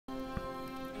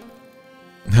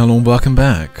hello and welcome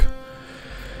back.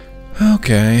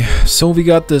 Okay, so we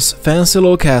got this fancy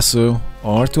little castle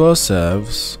all to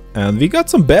ourselves, and we got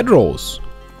some bedrolls.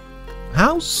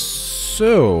 How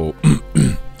so?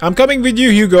 I'm coming with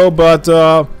you, Hugo, but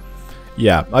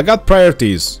yeah, I got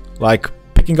priorities, like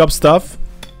picking up stuff.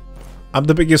 I'm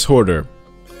the biggest hoarder.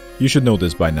 You should know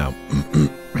this by now.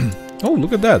 Oh,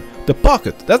 look at that. The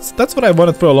pocket. That's what I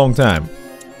wanted for a long time.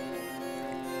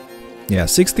 Yeah,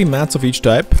 60 mats of each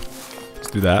type. Let's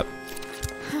do that.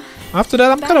 After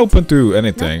that, I'm kind of open to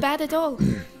anything. Not bad at all.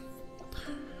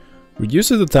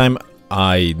 Reduces the time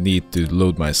I need to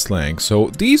load my sling. So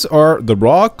these are the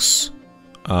rocks,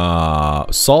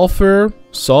 sulfur,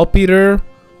 saltpeter,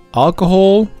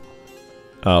 alcohol,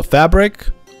 fabric,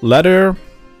 leather,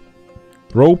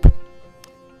 rope,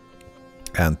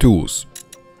 and tools.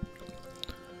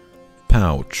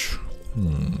 Pouch.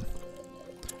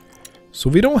 So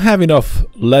we don't have enough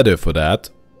leather for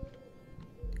that.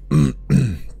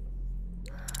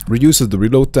 Reduces the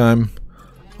reload time.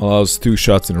 Allows 2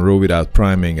 shots in a row without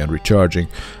priming and recharging.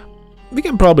 We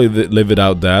can probably live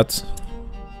without that.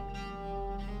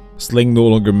 Sling no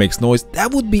longer makes noise.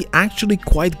 That would be actually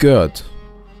quite good.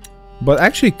 But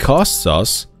actually costs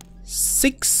us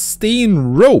 16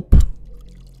 rope.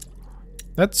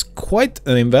 That's quite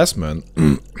an investment.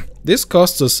 This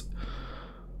costs us...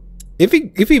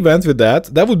 If we went with that,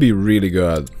 that would be really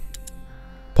good.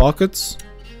 Pockets.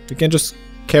 We can just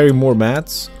carry more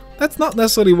mats. That's not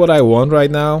necessarily what I want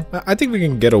right now. I think we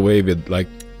can get away with like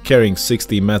carrying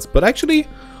 60 mats. But actually,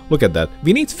 look at that.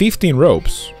 We need 15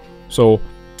 ropes. So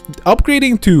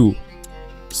upgrading to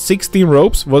 16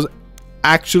 ropes was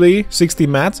actually 60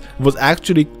 mats was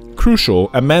actually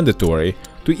crucial and mandatory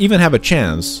to even have a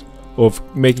chance of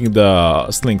making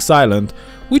the sling silent,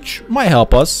 which might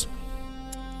help us.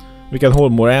 We can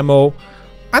hold more ammo.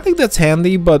 I think that's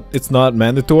handy, but it's not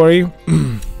mandatory.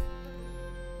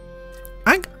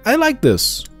 I like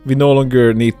this. We no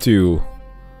longer need to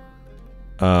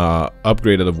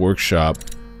upgrade at the workshop.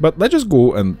 But let's just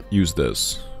go and use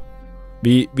this.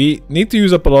 We need to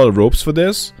use up a lot of ropes for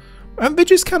this, and which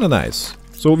is kind of nice.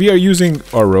 So we are using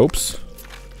our ropes.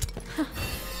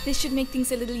 This should make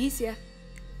things a little easier.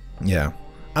 Yeah.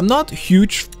 I'm not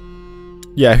hugely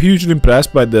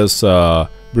impressed by this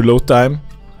reload time.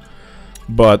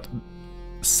 But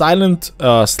silent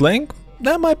sling,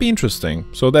 that might be interesting.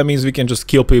 So that means we can just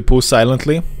kill people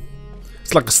silently.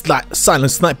 It's like a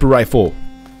silent sniper rifle.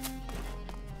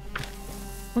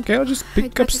 Okay, I'll just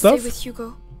pick up stuff. Stay with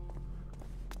Hugo.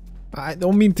 I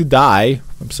don't mean to die.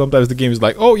 Sometimes the game is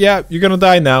like, oh yeah, you're gonna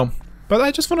die now. But I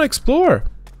just want to explore.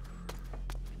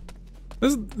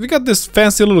 We got this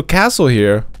fancy little castle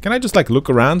here. Can I just like look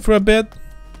around for a bit?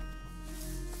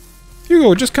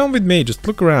 Hugo, just come with me. Just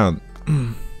look around.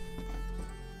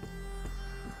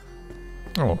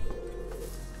 Oh,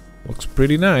 looks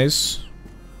pretty nice.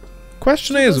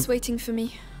 Question is, waiting for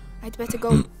me. I'd better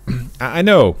go. I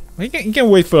know. He can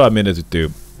wait for a minute or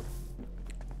two.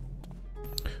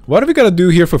 What are we gonna do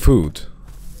here for food?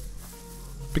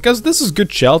 Because this is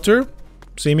good shelter,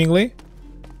 seemingly,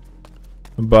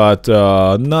 but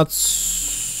not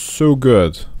so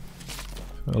good.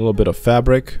 A little bit of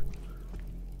fabric.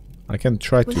 I can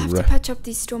try We'll to have to patch up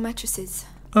these straw mattresses.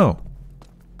 Oh,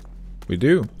 we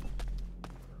do.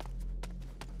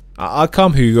 I'll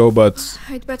come, Hugo, but...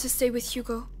 I'd better stay with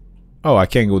Hugo. Oh, I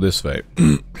can't go this way.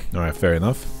 Alright, fair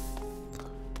enough.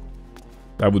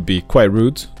 That would be quite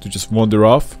rude to just wander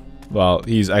off while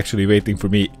he's actually waiting for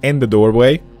me in the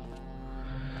doorway.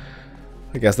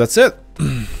 I guess that's it.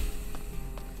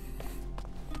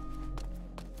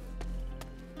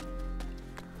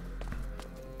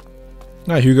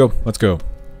 Alright, Hugo, let's go.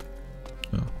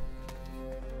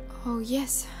 Oh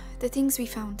yes, the things we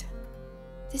found.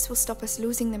 This will stop us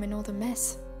losing them in all the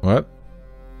mess. What?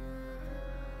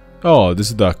 Oh, this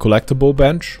is the collectible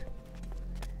bench.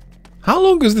 How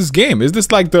long is this game? Is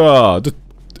this like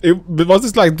was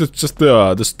this like just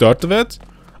the start of it?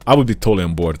 I would be totally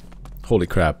on board. Holy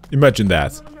crap! Imagine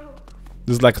that.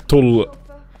 This is like a total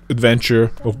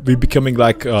adventure of we becoming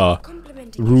like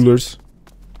rulers.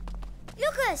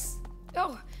 Lucas!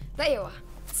 Oh, there you are.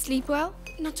 Sleep well?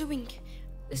 Not a wink.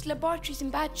 This laboratory's in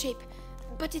bad shape,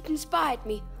 but it inspired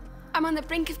me. I'm on the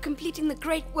brink of completing the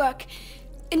great work,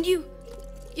 and you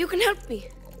can help me.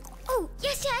 Oh,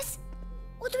 yes.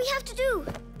 What do we have to do?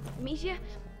 Amicia,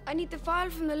 I need the file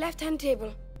from the left-hand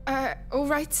table. All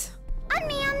right.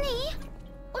 Annie,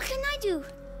 what can I do?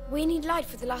 We need light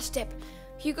for the last step.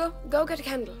 Hugo, go get a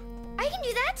candle. I can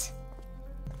do that.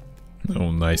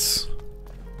 Oh, nice.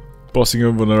 Bossing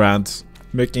everyone around,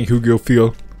 making Hugo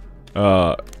feel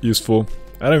useful.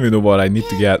 I don't even know what I need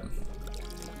to get.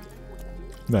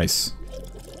 Nice.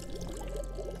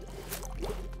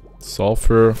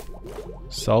 Sulfur,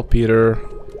 saltpeter.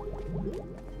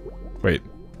 Wait,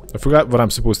 I forgot what I'm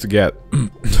supposed to get. Can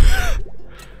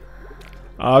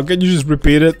you just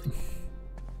repeat it?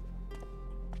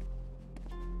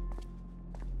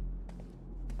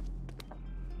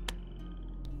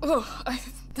 Oh,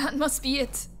 that must be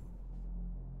it.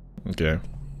 Okay.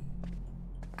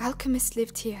 Alchemist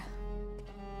lived here.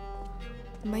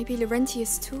 Maybe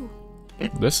Laurentius too.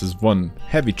 This is one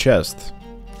heavy chest.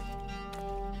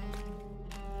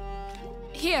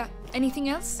 Here, anything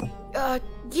else?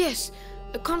 Yes.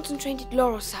 A concentrated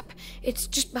laurel sap. It's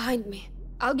just behind me.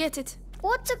 I'll get it.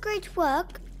 What's a great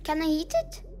work? Can I eat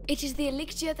it? It is the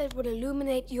elixir that will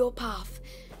illuminate your path.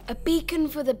 A beacon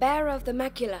for the bearer of the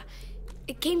macula.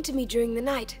 It came to me during the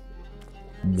night.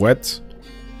 What?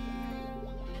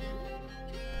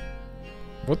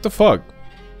 What the fuck?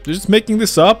 You're just making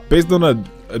this up based on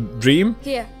a dream?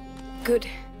 Here. Good.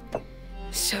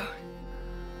 So,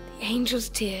 the angel's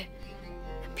tear,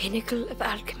 the pinnacle of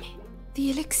alchemy.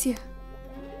 The elixir.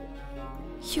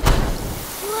 You...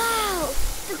 Wow!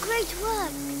 The great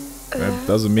work! That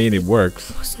doesn't mean it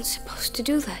works. I wasn't supposed to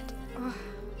do that.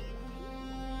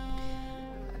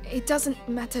 It doesn't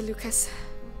matter, Lucas.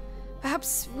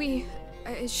 Perhaps we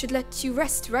should let you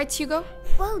rest, right, Hugo?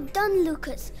 Well done,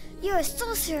 Lucas. You're a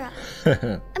sorcerer.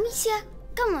 Amicia,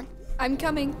 come on. I'm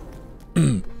coming.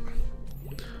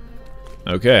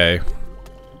 Okay.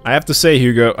 I have to say,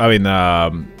 Hugo,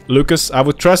 Lucas, I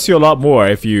would trust you a lot more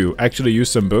if you actually use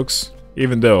some books,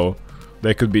 even though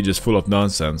they could be just full of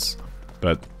nonsense.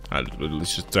 But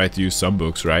let's just try to use some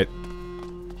books, right?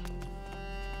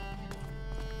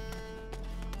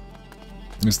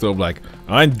 Instead of like,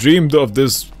 I dreamed of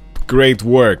this great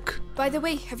work. By the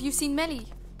way, have you seen Melly?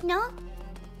 No?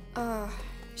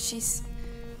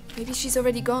 Maybe she's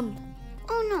already gone.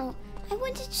 Oh no, I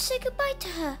wanted to say goodbye to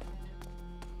her.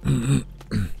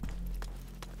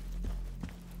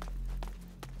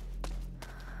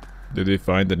 Did we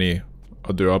find any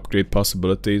other upgrade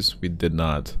possibilities? We did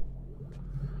not.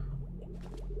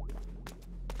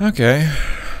 Okay.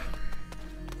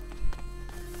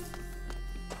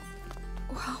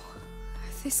 Wow,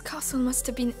 this castle must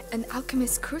have been an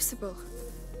alchemist's crucible.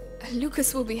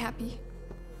 Lucas will be happy.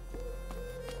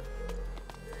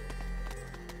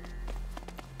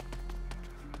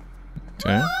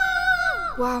 Okay.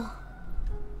 Wow.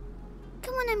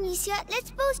 Come on, Amicia, let's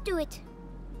both do it.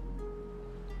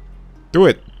 Do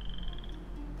it.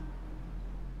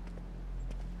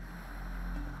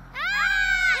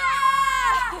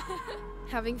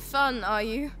 Having fun, are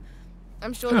you?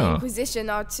 I'm sure the Inquisition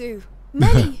are too.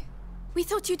 Melly, we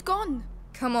thought you'd gone.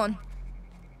 Come on.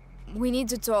 We need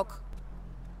to talk.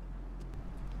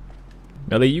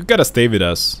 Melly, you gotta stay with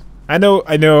us. I know.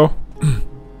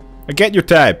 I get your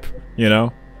type, you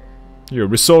know. You're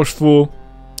resourceful,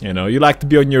 you know, you like to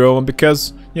be on your own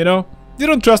because, you know, you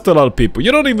don't trust a lot of people.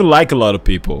 You don't even like a lot of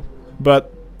people.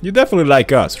 But you definitely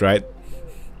like us, right?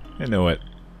 I know it.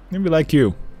 And we like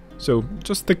you. So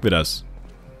just stick with us.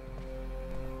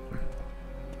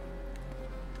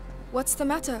 What's the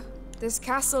matter? This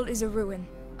castle is a ruin.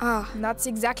 Ah, And that's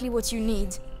exactly what you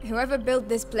need. Whoever built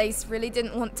this place really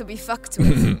didn't want to be fucked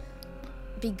with.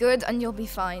 Be good and you'll be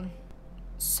fine.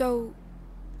 so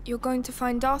you're going to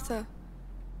find Arthur?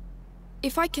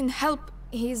 If I can help...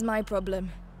 He's my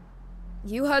problem.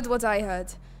 You heard what I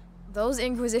heard. Those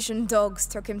Inquisition dogs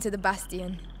took him to the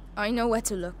Bastion. I know where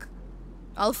to look.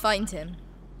 I'll find him.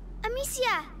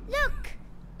 Amicia, look!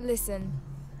 Listen,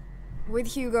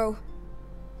 with Hugo,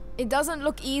 it doesn't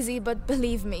look easy, but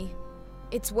believe me,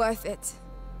 it's worth it.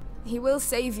 He will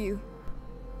save you.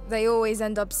 They always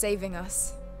end up saving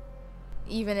us.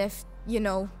 Even if, you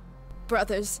know,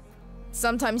 brothers,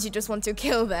 sometimes you just want to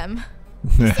kill them.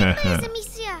 Yes,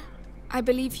 Amicia. I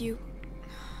believe you.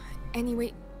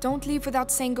 Anyway, don't leave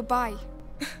without saying goodbye.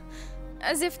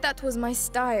 As if that was my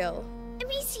style.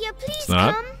 Amicia, please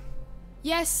not. come.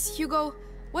 Yes, Hugo.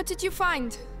 What did you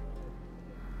find?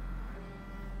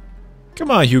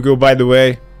 Come on, Hugo, by the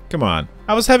way. Come on.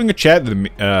 I was having a chat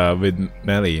with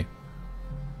Melly.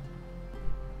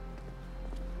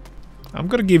 I'm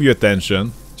gonna give you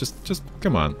attention. Just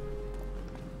come on.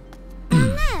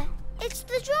 Down there. It's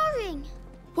the drawing.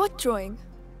 What drawing?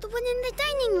 The one in the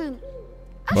dining room.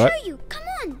 I'll What? show you. Come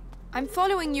on. I'm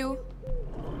following you.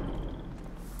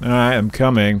 Alright, I'm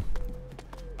coming.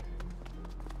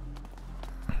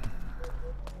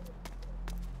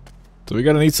 So we're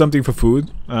gonna need something for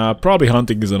food. Probably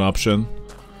hunting is an option.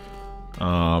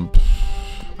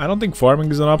 I don't think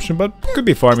farming is an option, but could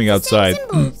be farming outside.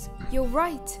 Symbols. You're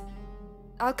right.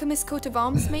 Alchemist's coat of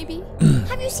arms, maybe?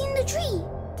 Have you seen the tree?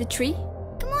 The tree?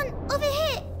 Come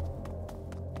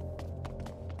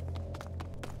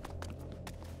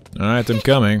Alright, I'm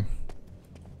coming.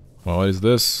 What is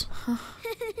this?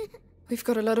 We've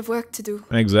got a lot of work to do.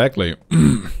 Exactly.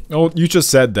 Oh, you just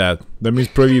said that. That means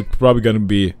probably gonna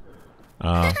be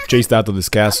chased out of this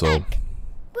castle.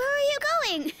 Where are you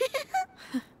going?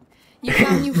 You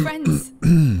found new friends.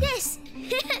 Yes.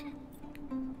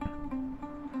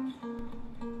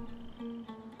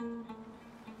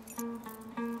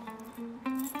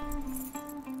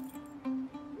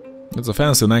 It's a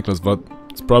fancy necklace, but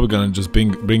it's probably gonna just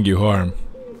bring you harm.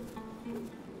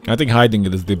 I think hiding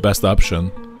it is the best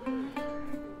option.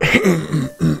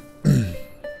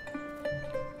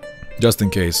 Just in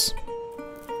case.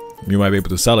 You might be able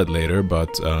to sell it later, but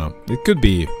it could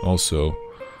be also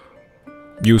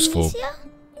useful. Amicia?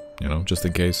 You know, just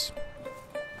in case.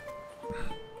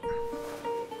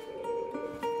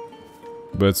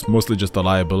 But it's mostly just a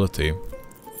liability.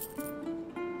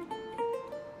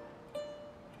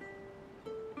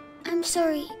 I'm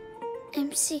sorry.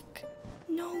 I'm sick.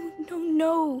 No, no,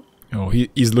 no. Oh,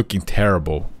 he's looking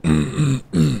terrible.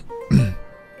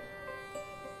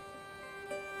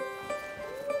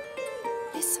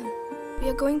 Listen, we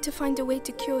are going to find a way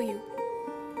to cure you.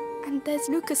 And there's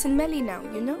Lucas and Melly now,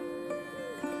 you know?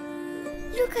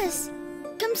 Lucas,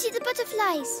 come see the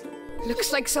butterflies.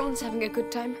 Looks like someone's having a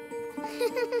good time.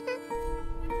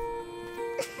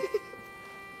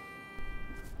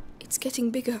 It's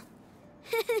getting bigger.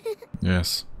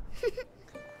 Yes.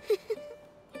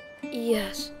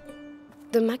 Yes.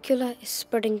 The macula is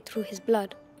spreading through his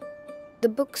blood. The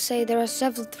books say there are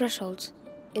several thresholds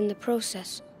in the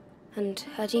process, and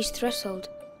at each threshold,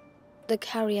 the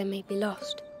carrier may be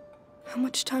lost. How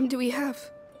much time do we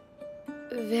have?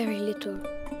 Very little.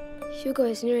 Hugo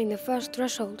is nearing the first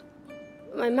threshold.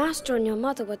 My master and your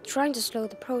mother were trying to slow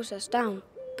the process down.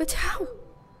 But how?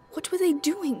 What were they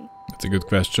doing? That's a good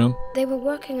question. They were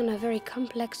working on a very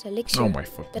complex elixir Oh my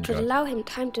fucking that would god. allow him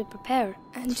time to prepare.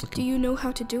 And do you know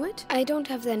how to do it? I don't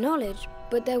have their knowledge,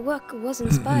 but their work was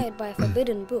inspired by a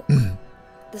forbidden book,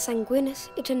 the Sanguinis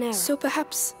Itinera. So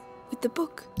perhaps with the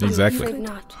book. Exactly. I'm afraid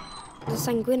not. The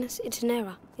Sanguinis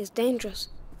Itinera is dangerous.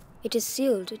 It is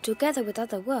sealed together with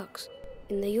other works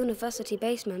in the university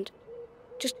basement.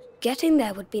 Just getting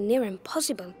there would be near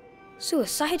impossible.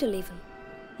 Suicidal even.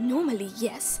 Normally,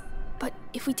 yes. But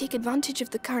if we take advantage of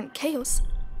the current chaos,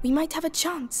 we might have a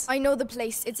chance. I know the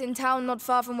place. It's in town, not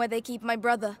far from where they keep my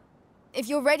brother. If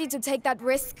you're ready to take that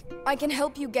risk, I can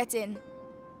help you get in.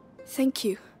 Thank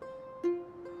you.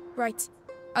 Right.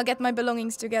 I'll get my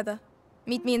belongings together.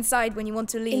 Meet me inside when you want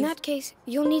to leave. In that case,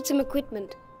 you'll need some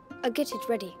equipment. I'll get it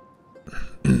ready.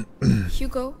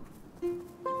 Hugo,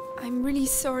 I'm really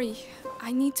sorry.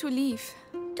 I need to leave.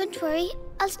 Don't worry,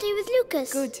 I'll stay with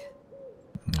Lucas. Good.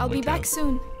 I'll my be back God.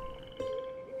 soon.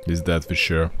 Is that for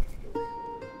sure?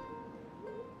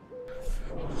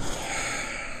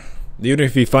 Even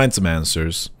if we find some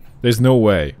answers, there's no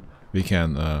way we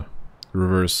can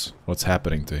reverse what's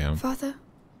happening to him. Father,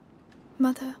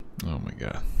 Mother, Oh my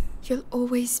god. you'll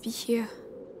always be here.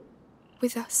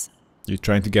 With us. You're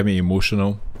trying to get me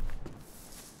emotional?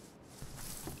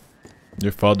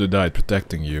 Your father died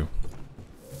protecting you.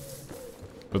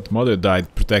 But mother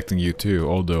died protecting you too,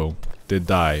 although they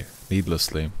die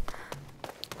needlessly.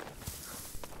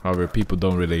 However, people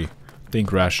don't really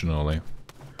think rationally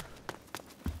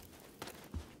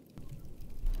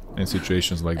in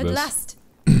situations like At this. last.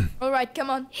 Alright, come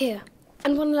on. Here.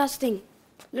 And one last thing.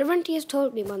 Laurentius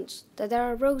told me once that there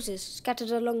are roses scattered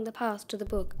along the path to the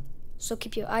book. So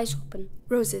keep your eyes open.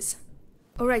 Roses.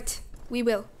 Alright, we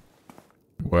will.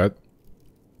 What?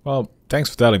 Well, thanks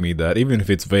for telling me that, even if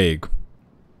it's vague.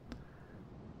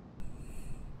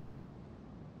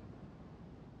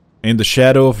 In the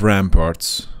Shadow of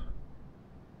Ramparts.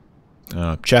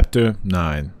 Chapter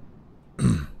 9.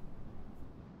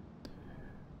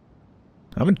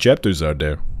 How many chapters are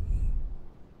there?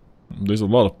 There's a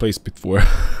lot of place before.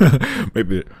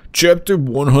 Maybe chapter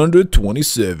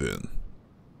 127.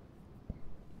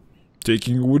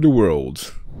 Taking over the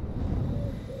world.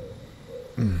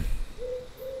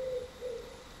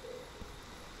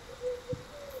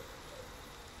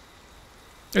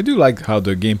 I do like how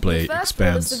the gameplay First rule of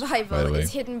expands, by the survival way.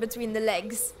 is hidden between the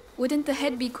legs. Wouldn't the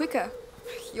head be quicker?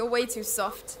 You're way too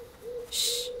soft.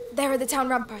 Shh. There are the town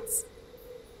ramparts.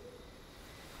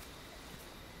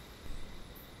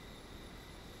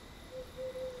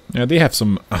 Yeah, they have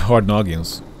some hard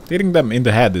noggins. Hitting them in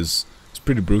the head is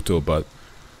pretty brutal, but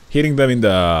hitting them in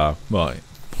the well,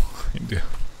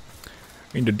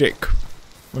 in the dick,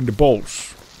 in the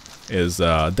balls, is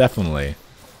definitely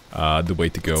the way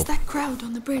to go. It's that crowd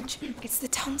on the bridge. It's the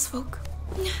townsfolk.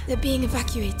 They're being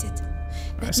evacuated.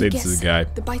 I Let say me this is guess. a guy.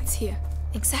 The bite's here.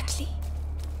 Exactly.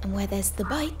 And where there's the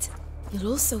bite,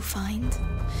 you'll also find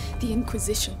the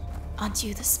Inquisition. Aren't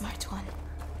you the smart one?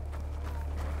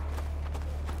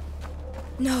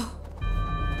 No.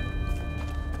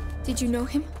 Did you know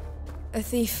him? A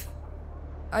thief.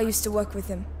 I used to work with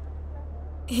him.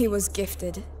 He was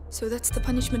gifted. So that's the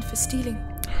punishment for stealing.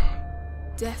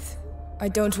 Death. I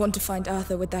don't want to find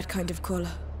Arthur with that kind of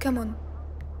collar. Come on.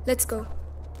 Let's go.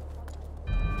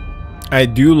 I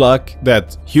do like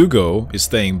that Hugo is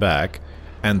staying back,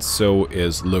 and so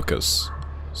is Lucas.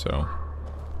 So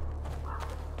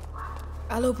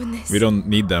I'll open this. we don't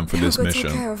need them for I'll this go mission.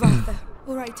 Take care of Arthur.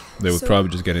 All right. They would so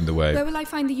probably just get in the way. where will I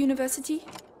find the university?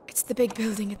 It's the big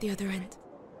building at the other end.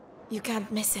 You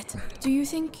can't miss it. Do you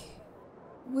think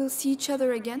we'll see each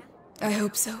other again? I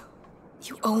hope so.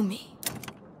 You owe me.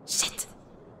 Shit.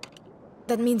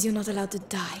 That means you're not allowed to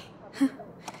die.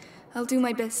 I'll do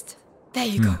my best. There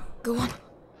you go. Go on.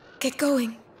 Get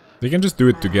going. They can just do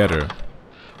it together.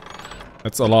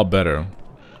 That's a lot better.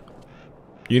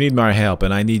 You need my help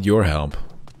and I need your help.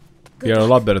 We are a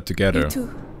lot better together. You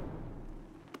too.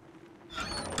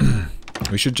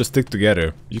 We should just stick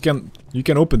together. You can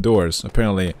open doors,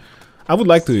 apparently. I would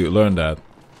like to learn that.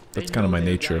 That's kind of my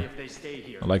nature.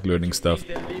 I like learning stuff.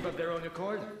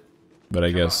 But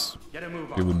I guess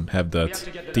we wouldn't have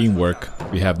that teamwork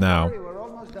we have now.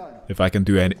 If I can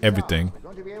do everything.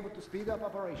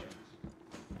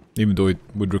 Even though it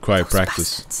would require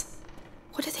practice. Bastards.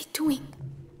 What are they doing?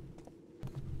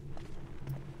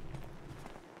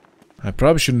 I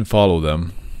probably shouldn't follow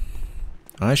them.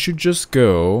 I should just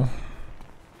go...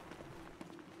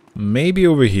 maybe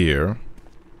over here.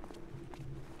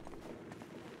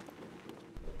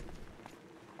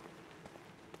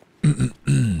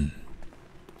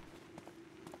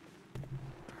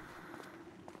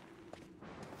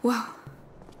 Wow.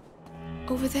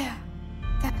 Over there.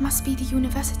 That must be the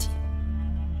university.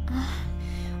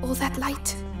 All that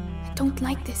light. I don't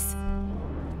like this.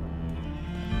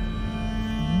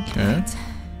 Okay. Right.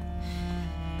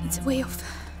 It's way off.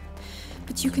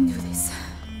 But you can do this.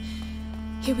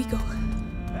 Here we go.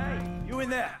 Hey, you in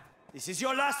there! This is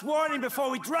your last warning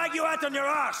before we drag you out on your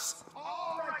arse!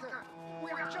 All right, we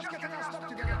are just getting our stuff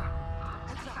together.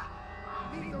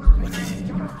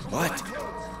 What?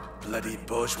 Bloody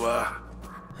bourgeois.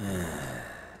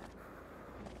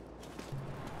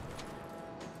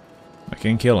 I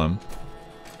can kill him.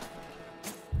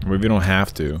 Maybe we don't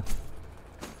have to.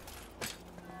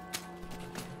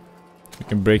 We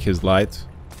can break his light.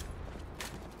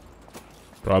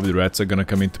 Probably the rats are gonna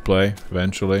come into play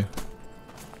eventually.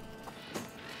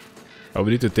 Oh,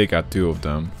 we need to take out 2 of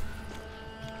them.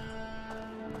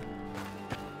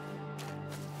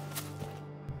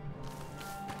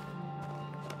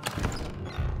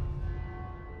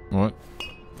 What?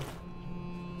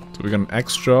 So we got an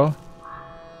extra.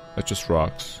 That's just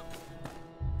rocks.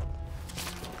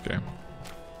 Okay.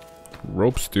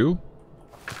 Ropes too.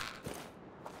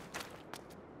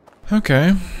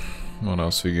 Okay. What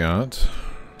else we got?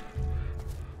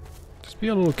 Just be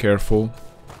a little careful.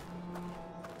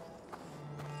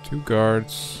 2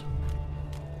 guards.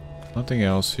 Nothing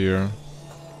else here.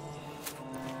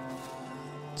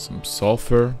 Some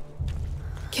sulfur.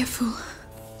 Careful.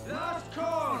 Last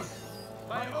call!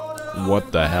 By order of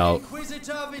What the hell?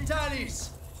 Inquisitor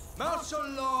Vitalis! Martial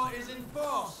law is in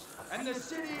force, and the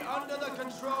city under the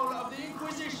control of the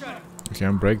Inquisition. You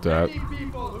can't break that. Any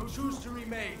people who choose to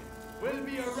remain will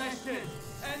be arrested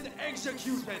and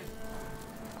executed.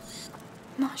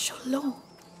 Martial law.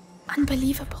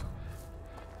 Unbelievable.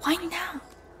 Why now?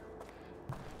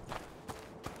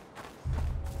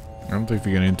 I don't think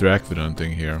we can interact with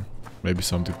anything here. Maybe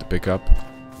something to pick up.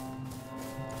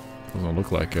 Doesn't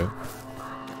look like it.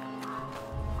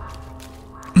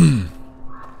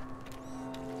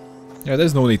 Yeah,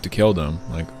 there's no need to kill them.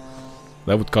 Like,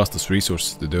 that would cost us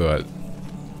resources to do it.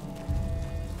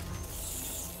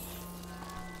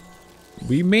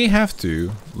 We may have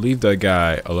to leave that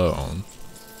guy alone.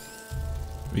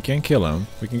 We can kill him.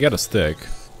 We can get a stick.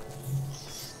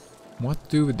 What to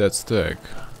do with that stick?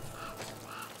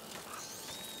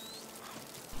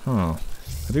 Huh.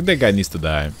 I think that guy needs to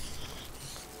die.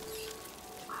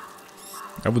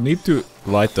 I would need to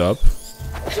light up.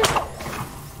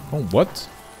 Oh, what?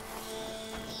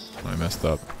 I messed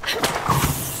up.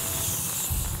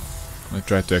 I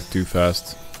tried to act too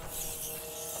fast.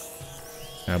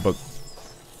 Yeah, but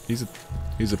he's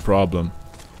a problem.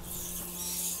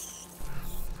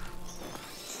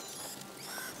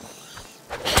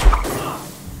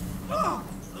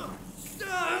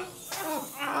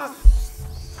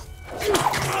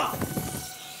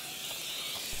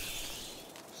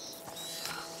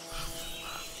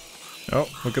 Oh,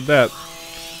 look at that.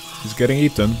 He's getting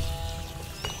eaten.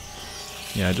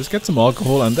 Yeah, just get some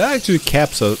alcohol, and that actually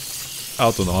caps us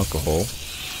out on alcohol.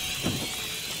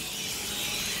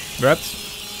 Rats,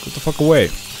 get the fuck away.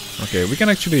 Okay, we can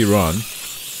actually run.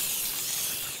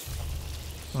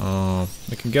 I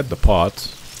can get the pot.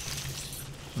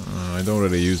 I don't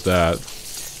really use that.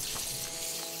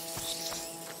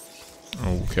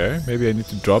 Okay, maybe I need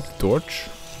to drop the torch.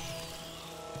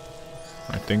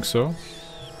 I think so.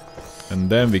 And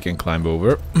then we can climb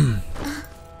over. Will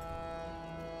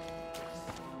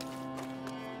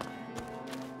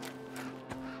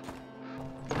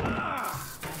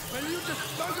you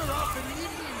just bugger off and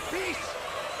leave me in peace?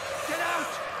 Get out!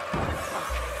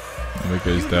 Mika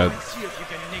is dead. See if you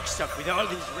can mix up with all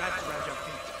these rats around your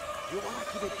feet. You want to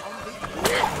keep it down?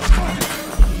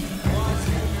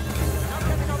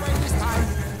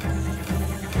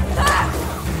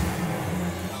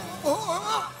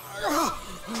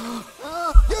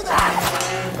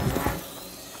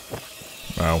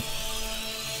 Wow.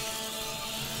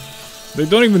 They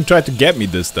don't even try to get me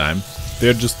this time.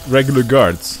 They're just regular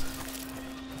guards.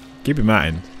 Keep in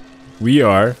mind, we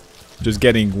are just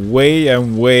getting way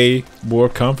and way more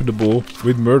comfortable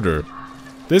with murder.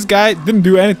 This guy didn't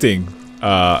do anything.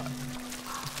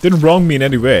 Didn't wrong me in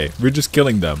any way. We're just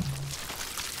killing them.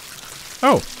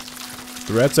 Oh,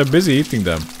 the rats are busy eating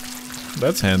them.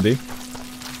 That's handy.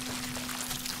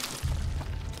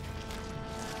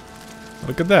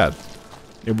 Look at that.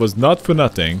 It was not for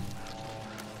nothing.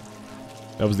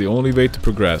 That was the only way to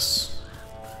progress.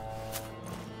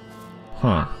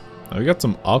 Huh. Now we got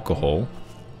some alcohol.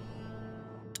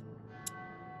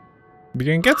 We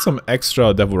can get some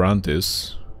extra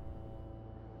Devorantis.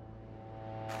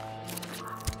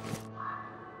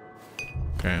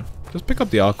 Okay. Just pick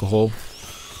up the alcohol.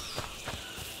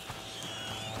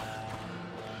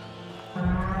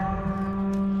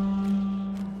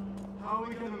 How are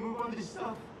we gonna move on this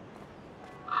stuff?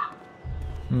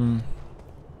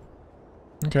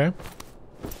 Okay.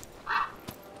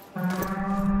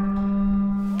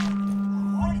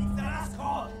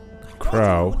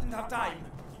 Crow.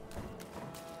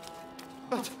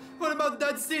 But what about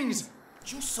dead things?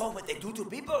 You saw what they do to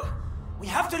people? We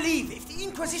have to leave if the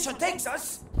Inquisition takes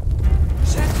us.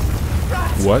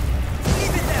 What?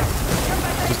 Leave it there. Come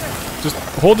back later. Just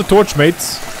hold the torch,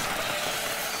 mates.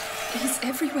 He's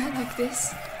everywhere like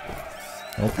this.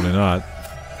 Hopefully not.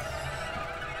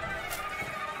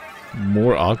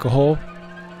 More alcohol?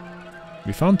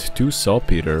 We found 2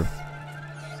 saltpeter.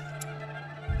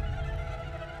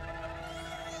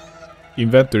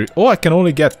 Inventory. Oh, I can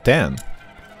only get 10.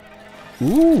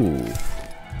 Ooh.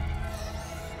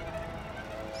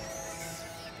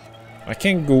 I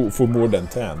can't go for more than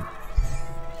 10.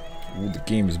 Ooh, the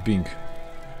game is being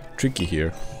tricky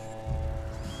here.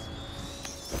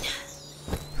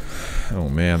 Oh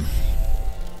man.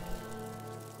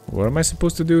 What am I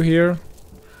supposed to do here?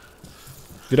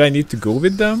 Did I need to go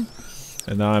with them?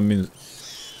 And now I'm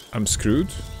screwed.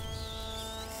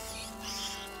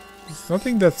 There's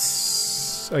nothing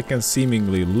that's I can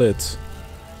seemingly lit.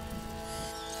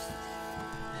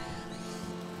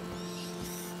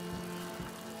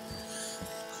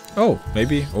 Oh,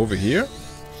 maybe over here?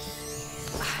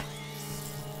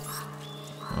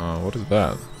 What is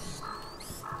that?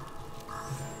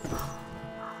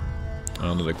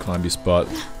 Another climby spot.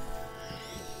 I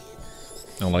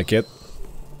don't like it.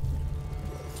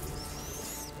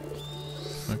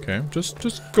 Okay,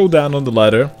 just go down on the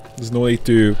ladder. There's no need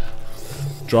to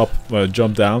jump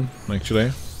down,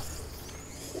 actually.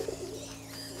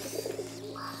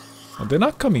 Oh, they're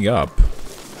not coming up.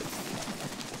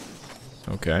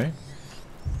 Okay.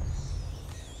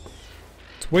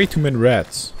 It's way too many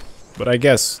rats. But I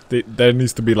guess there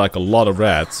needs to be like a lot of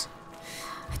rats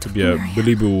to be a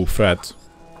believable threat.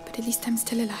 But at least I'm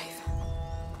still alive.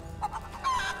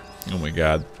 Oh my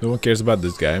god, no one cares about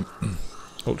this guy.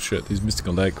 Oh shit, he's missing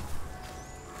a leg.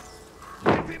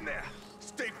 Get in there.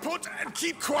 Stay put and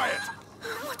keep quiet.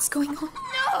 What's going on?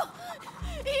 No!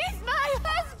 He's my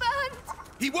husband!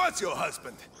 He was your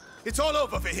husband. It's all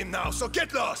over for him now, so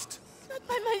get lost. Not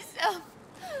by myself.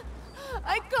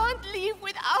 I can't leave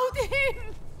without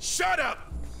him. Shut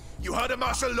up! You heard of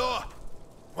martial law?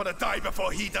 Wanna die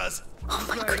before he does? Oh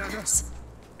my goodness.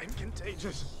 I'm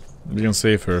contagious. We can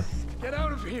save her. Get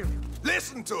out of here.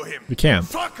 Listen to him. We can.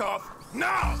 Fuck off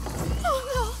now.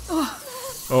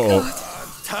 Uh-oh.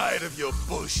 I'm tired of your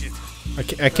bullshit.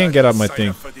 I can't get out my Sign thing.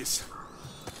 up for this.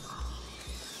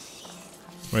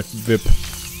 My VIP.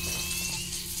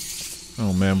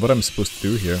 Oh man, what am I supposed to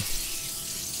do here?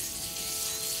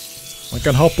 I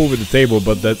can hop over the table,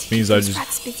 but that means I just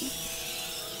Rat's busy.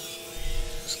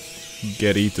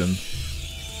 get eaten.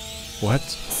 What?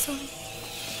 Sorry.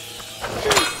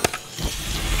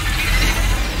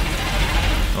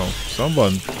 Oh,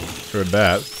 someone heard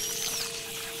that.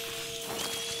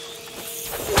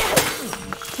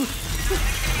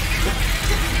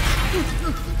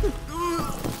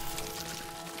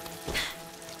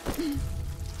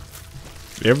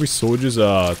 Every soldier's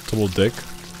a total dick.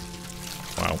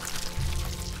 Wow.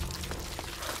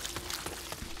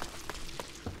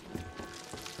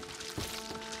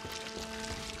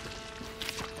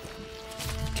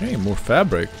 Okay, more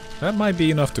fabric. That might be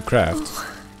enough to craft.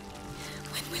 Oh.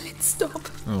 When will it stop?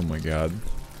 Oh my god.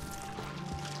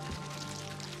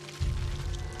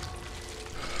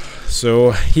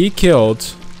 So he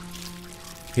killed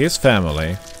his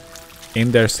family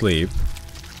in their sleep.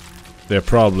 They're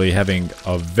probably having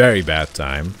a very bad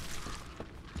time.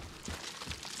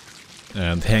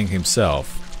 And hanged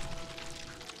himself.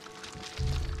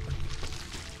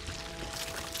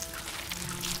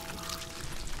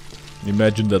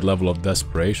 Imagine that level of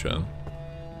desperation.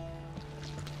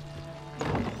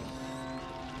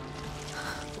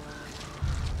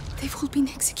 They've all been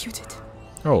executed.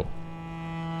 Oh.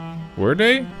 Were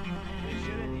they?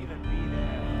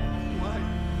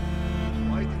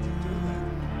 Why did you do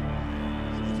that?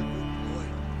 He was a good boy.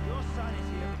 Your son is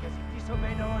here because he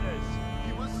disobeyed orders.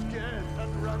 He was scared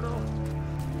and ran off.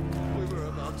 We were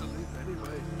about to leave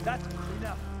anyway. That's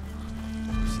enough.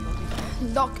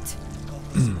 Locked.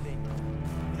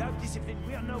 Without discipline,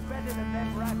 we are no better than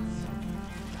them rats.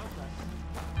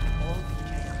 All the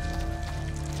chaos.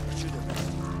 I should have.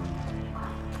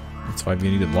 That's why we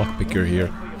need a lockpicker here.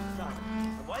 For your son.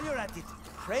 And while you're at it,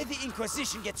 pray the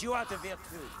Inquisition gets you out of here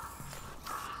too.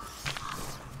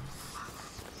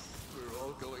 We're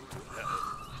all going to hell.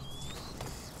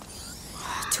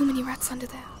 Too many rats under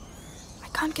there. I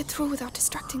can't get through without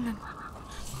distracting them.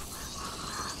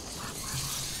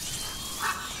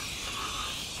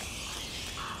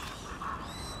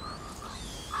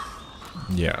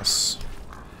 Yes.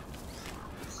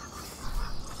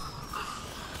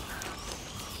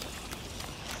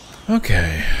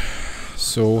 Okay.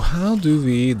 So how do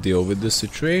we deal with this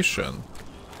situation?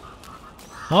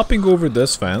 Hopping over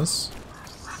this fence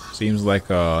seems like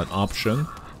an option.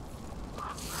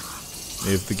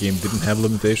 If the game didn't have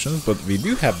limitations, but we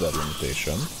do have that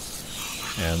limitation.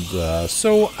 And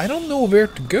so I don't know where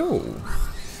to go.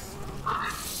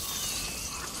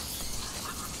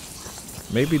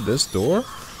 Maybe this door?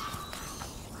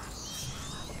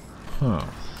 Huh.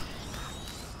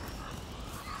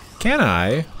 Can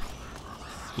I?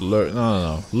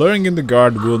 No. Luring in the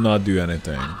guard will not do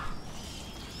anything.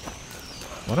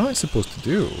 What am I supposed to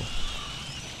do?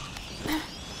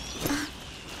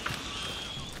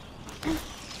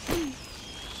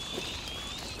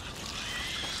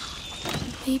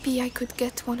 Maybe I could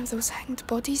get one of those hanged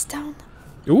bodies down?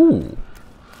 Ooh.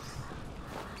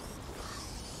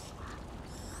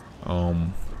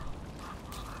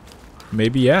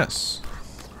 Maybe yes.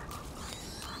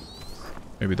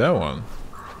 Maybe that one.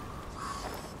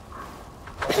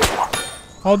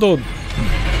 Although,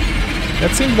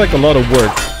 that seems like a lot of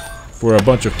work for a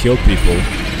bunch of killed people.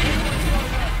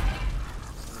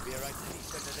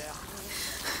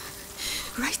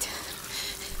 Right.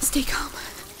 Stay calm.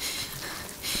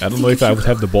 I don't know if I would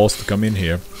have the balls to come in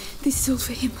here. This is all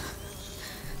for him.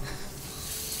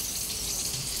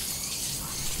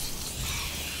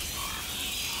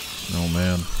 Oh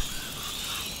man.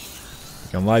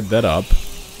 I can light that up.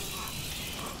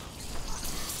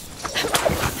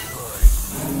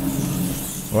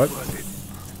 What?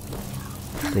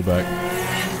 Go back.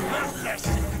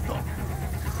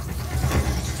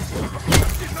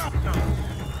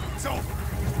 So,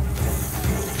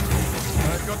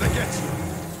 I've got to get you.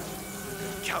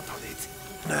 Count on it.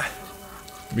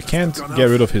 We can't get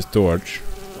rid of his torch.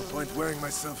 No point wearing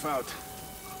myself out.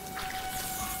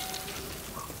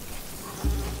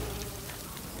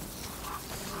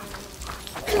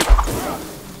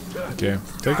 Okay,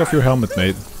 take off your helmet,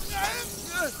 mate.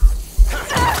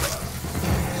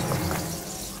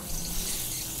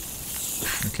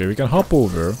 Okay, we can hop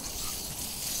over.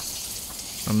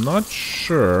 I'm not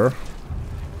sure.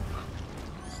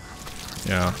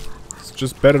 Yeah, it's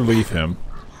just better leave him.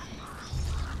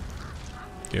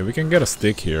 Okay, we can get a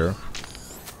stick here.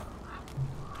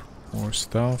 More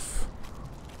stuff.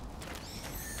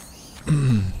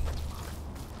 A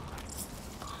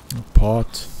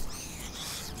pot.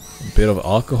 A bit of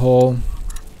alcohol.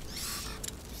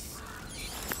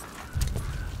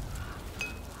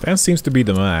 That seems to be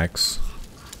the max.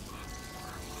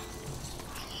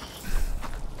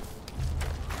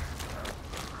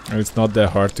 And it's not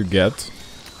that hard to get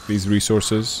these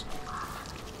resources.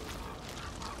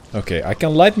 Okay, I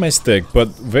can light my stick, but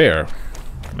where?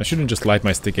 I shouldn't just light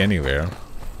my stick anywhere.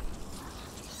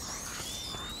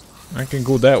 I can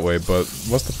go that way, but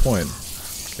what's the point?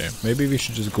 Okay, maybe we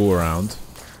should just go around.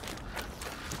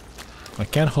 I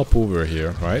can't hop over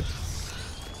here, right?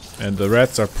 And the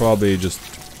rats are probably just...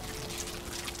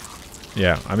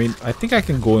 Yeah, I mean, I think I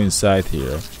can go inside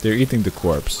here. They're eating the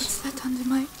corpse. What's that under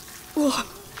my... Oh.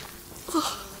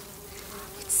 Oh.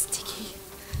 It's sticky.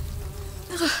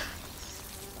 Ugh.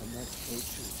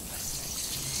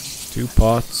 2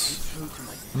 pots.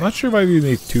 I'm not sure why we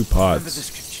need 2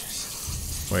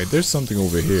 pots. Wait, there's something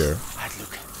over here.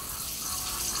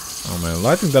 Oh man,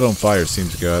 lighting that on fire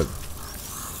seems good.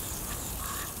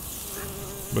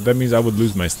 But that means I would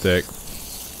lose my stick.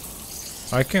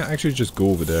 I can't actually just go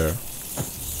over there.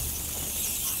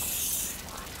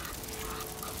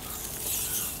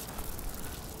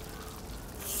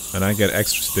 And I get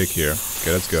extra stick here.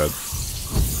 Okay, that's good.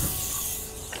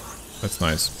 That's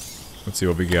nice. Let's see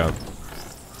what we got.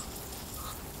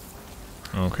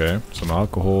 Okay, some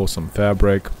alcohol, some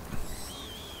fabric.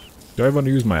 Do I want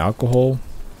to use my alcohol?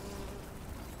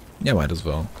 Yeah, might as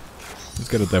well. Let's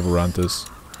get a Devorantis.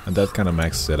 And that kind of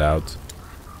maxes it out.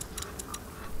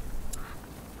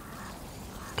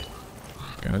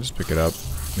 Okay, I'll just pick it up.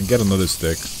 And get another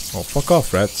stick. Oh, fuck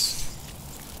off, rats.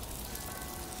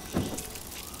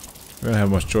 We don't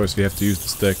have much choice, we have to use the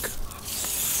stick.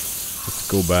 Let's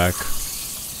go back.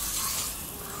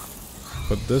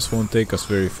 But this won't take us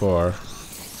very far.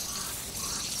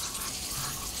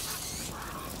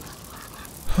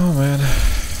 Oh man.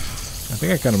 I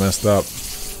think I kinda messed up.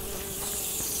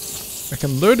 I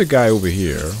can lure the guy over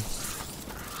here.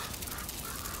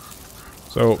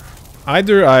 So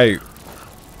either I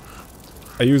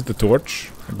use the torch,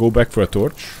 I go back for a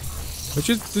torch, which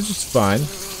is fine.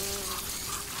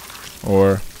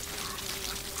 Or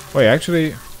wait,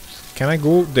 actually, can I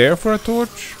go there for a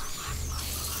torch?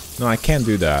 No, I can't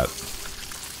do that.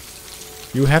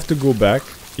 You have to go back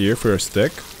here for a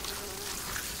stick.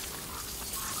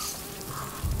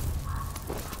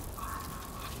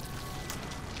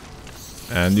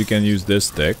 And you can use this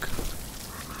stick.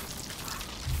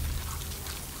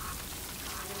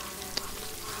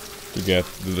 To get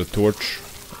the torch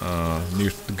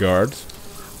near the guard.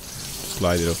 Just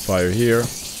light it on fire here.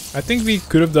 I think we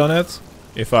could have done it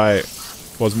if I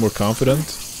was more confident.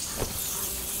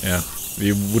 Yeah,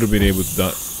 we would have been able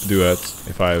to do it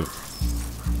if I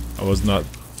was not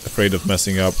afraid of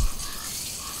messing up.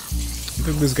 I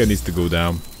think this guy needs to go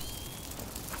down.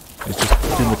 It's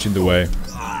just too much in the way.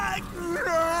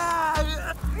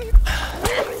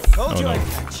 Oh no.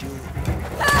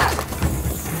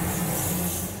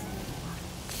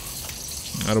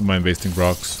 I don't mind wasting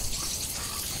rocks.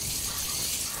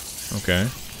 Okay.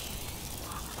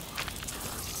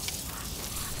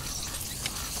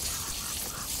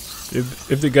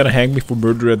 If they're gonna hang me for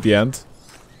murder at the end,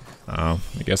 I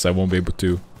guess I won't be able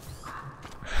to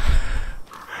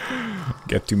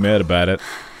get too mad about it.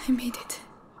 I made it.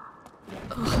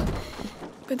 Oh,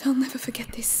 but I'll never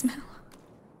forget this smell.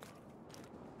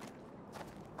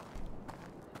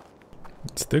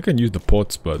 Still can use the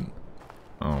pots, but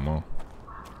I don't know.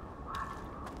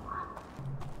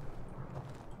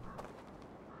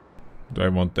 Do I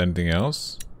want anything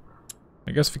else?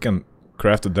 I guess we can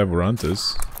craft a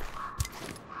Devorantis.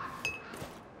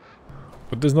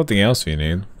 But there's nothing else we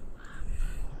need.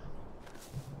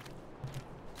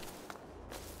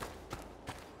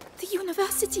 The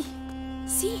university!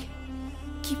 See?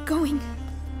 Keep going.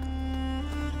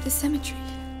 The cemetery.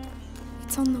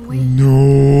 It's on the way.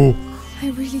 No! I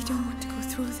really don't want to go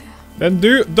through there. Then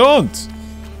don't!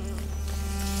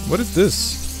 What is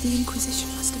this? The Inquisition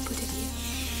must have put it here.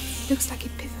 Looks like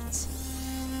it pivots.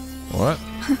 What?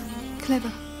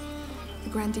 Clever. The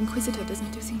Grand Inquisitor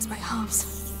doesn't do things by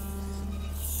halves.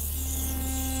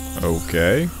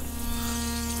 Okay.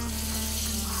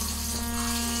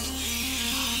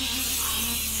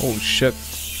 Oh shit.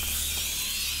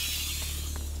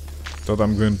 Thought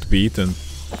I'm going to be eaten.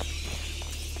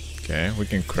 Okay, we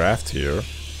can craft here.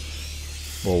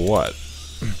 Well, what?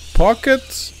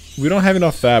 Pockets? We don't have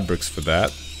enough fabrics for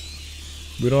that.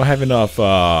 We don't have enough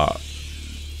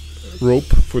rope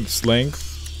for the sling.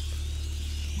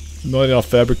 Not enough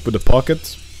fabric for the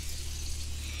pockets.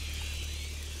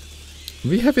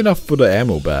 We have enough for the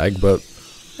ammo bag, but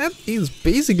that is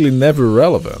basically never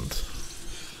relevant.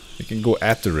 We can go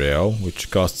at the rail,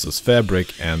 which costs us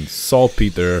fabric and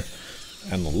saltpeter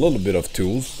and a little bit of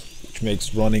tools, which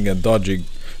makes running and dodging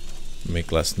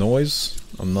make less noise.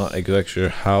 I'm not exactly sure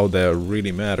how that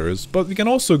really matters, but we can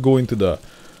also go into the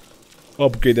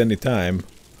upgrade anytime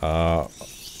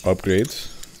upgrade,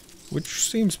 which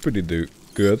seems pretty good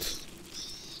good.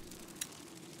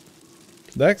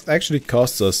 That actually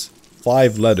costs us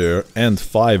 5 leather and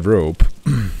 5 rope.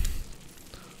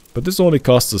 But this only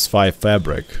costs us 5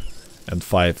 fabric and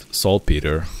 5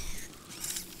 saltpeter.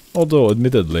 Although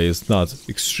admittedly it's not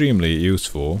extremely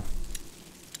useful.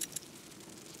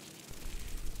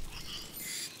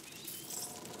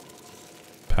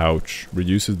 Pouch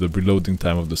reduces the reloading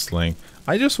time of the sling.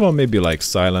 I just want maybe like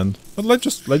silent, but let's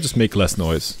just make less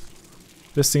noise.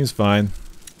 This seems fine.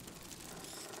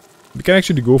 We can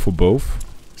actually go for both.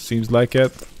 Seems like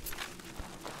it.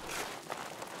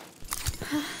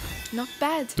 Not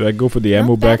bad. Do I go for the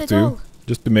ammo back too?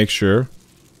 Just to make sure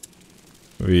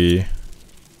we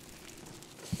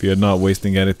are not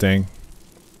wasting anything.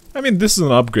 I mean, this is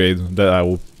an upgrade that I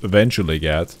will eventually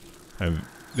get. And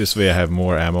this way I have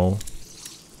more ammo.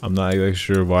 I'm not exactly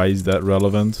sure why is that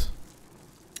relevant.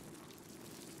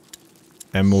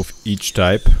 Ammo of each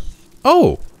type.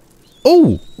 Oh!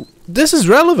 Oh! This is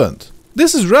relevant!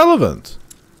 This is relevant!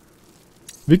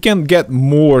 We can get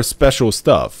more special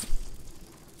stuff.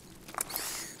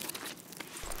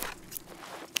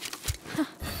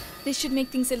 This should make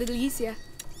things a little easier.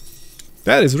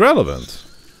 That is relevant.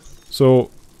 So,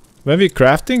 when we're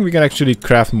crafting, we can actually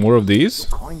craft more of these.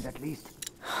 Coins at least.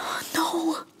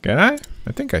 No. Can I?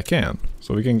 I think I can.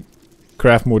 So we can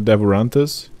craft more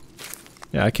Devorantes.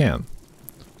 Yeah, I can.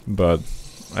 But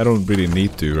I don't really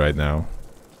need to right now.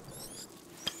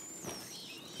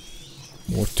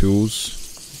 More tools.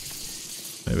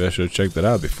 Maybe I should have checked that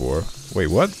out before. Wait,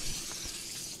 what?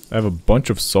 I have a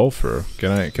bunch of sulfur.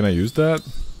 Can I use that?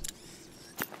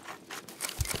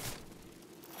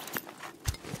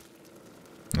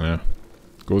 Yeah.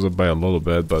 Goes up by a little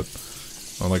bit, but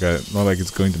not like it's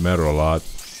going to matter a lot.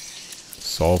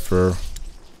 Sulfur.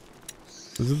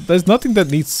 There's nothing that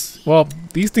needs... Well,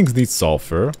 these things need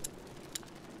sulfur.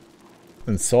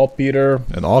 And saltpeter,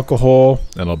 and alcohol,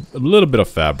 and a little bit of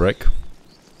fabric.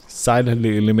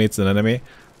 Silently eliminates an enemy.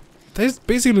 There's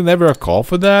basically never a call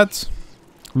for that.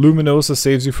 Luminosa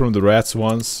saves you from the rats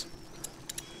once.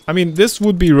 I mean, this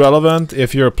would be relevant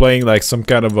if you're playing like some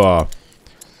kind of a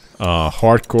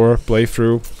hardcore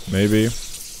playthrough, maybe.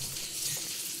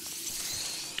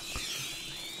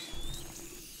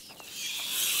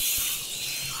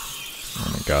 Oh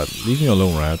my god, leave me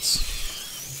alone, rats.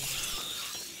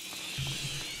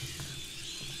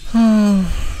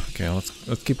 Okay,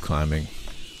 let's keep climbing.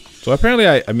 So apparently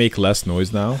I make less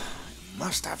noise now.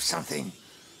 Must have something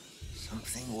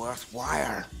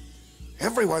worthwhile.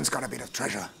 Everyone's got a bit of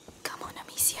treasure. Come on,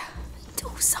 Amicia.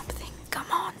 Do something.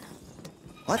 Come on.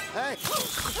 What? Hey!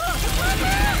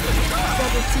 That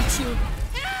will teach you.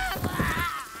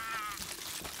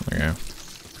 Okay.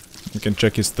 You can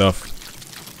check his stuff.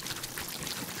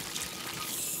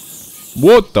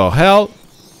 What the hell?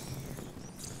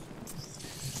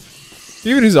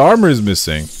 Even his armor is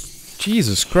missing.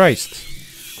 Jesus Christ.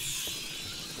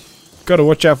 Gotta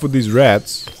watch out for these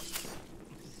rats.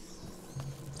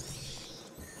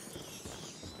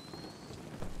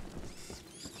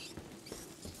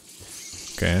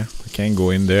 Okay, I can't go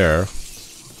in there.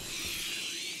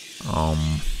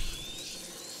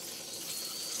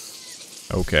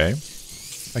 Okay.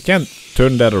 I can't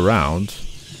turn that around.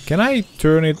 Can I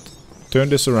turn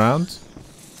this around?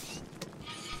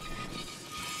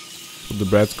 So the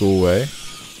rats go away?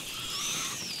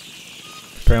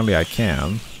 Apparently I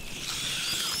can.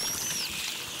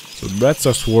 So the rats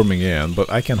are swarming in, but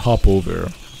I can hop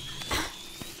over.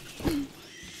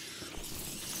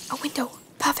 A window.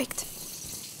 Perfect.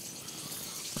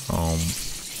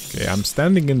 Okay, I'm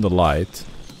standing in the light.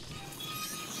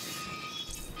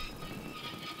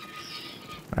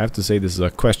 I have to say this is a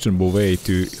questionable way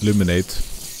to illuminate.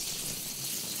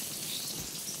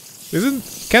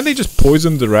 Can't they just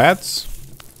poison the rats?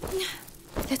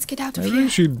 Let's get out of It here. really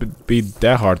should be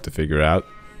that hard to figure out.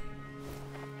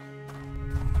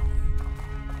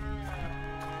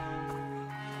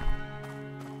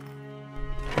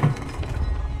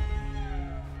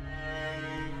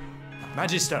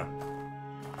 Magister,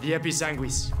 the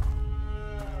Episanguis.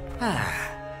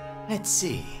 Let's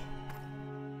see.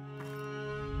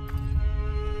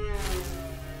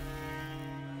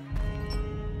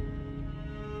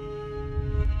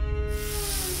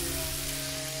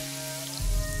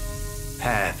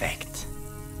 Perfect.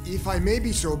 If I may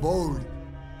be so bold,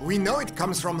 we know it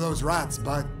comes from those rats,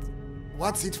 but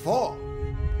what's it for?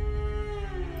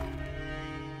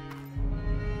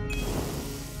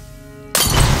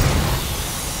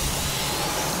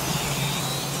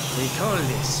 We call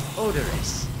this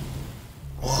odorous.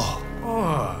 Whoa.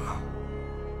 Oh.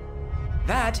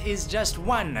 That is just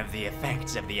one of the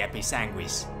effects of the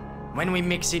Episanguis. When we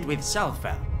mix it with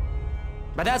sulfur,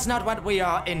 But that's not what we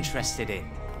are interested in.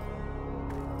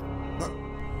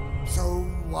 So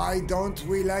why don't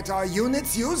we let our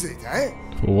units use it, eh?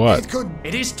 For what? It could...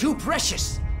 It is too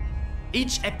precious.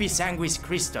 Each Episanguis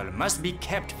crystal must be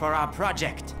kept for our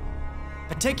project.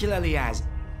 Particularly as,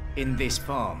 in this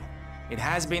form, it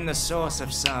has been the source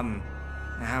of some,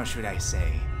 how should I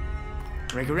say,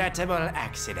 regrettable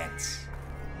accidents.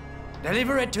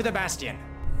 Deliver it to the Bastion.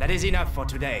 That is enough for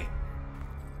today.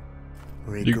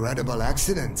 Regrettable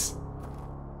accidents?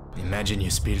 Imagine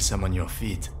you spill some on your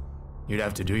feet. You'd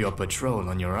have to do your patrol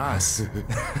on your ass.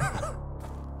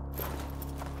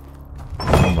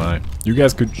 Oh my. You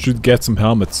guys should get some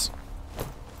helmets.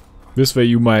 This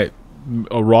way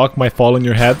a rock might fall on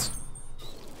your head.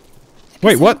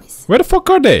 Wait, what? Where the fuck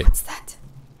are they? What's that?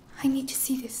 I need to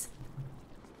see this.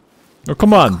 Oh,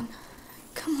 come on.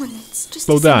 Come on, it's just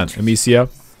Slow down, Amicia.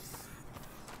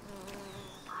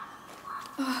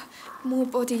 More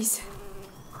bodies.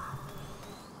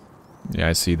 Yeah,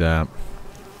 I see that.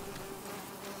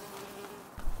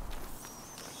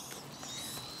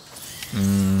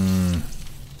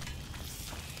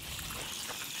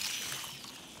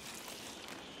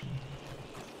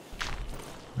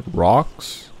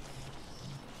 Rocks.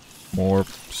 More.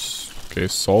 Okay,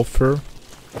 sulfur.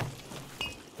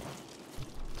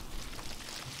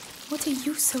 What are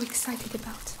you so excited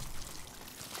about?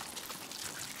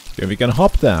 Okay, we can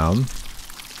hop down.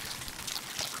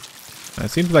 It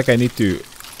seems like I need to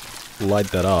light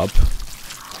that up.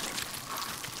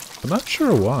 I'm not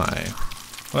sure why.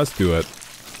 Let's do it.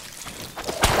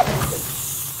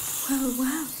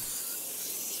 Wow.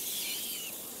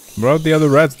 Where are the other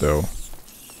rats though?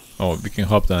 Oh, we can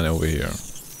hop down over here.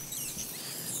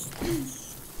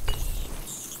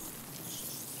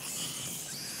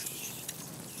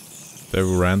 They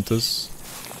rent us.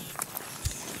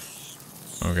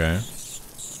 Okay.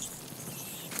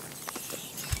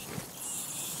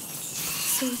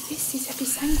 So this is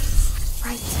Episanguis,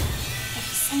 right?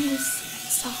 Episanguis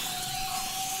and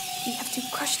sulfur. We have to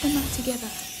crush them up together.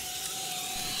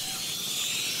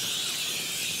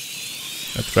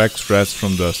 Attracts rats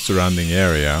from the surrounding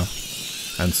area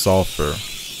and sulfur.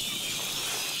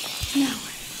 Now,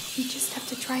 we just have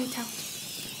to try it out.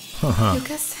 Haha.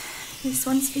 Lucas, this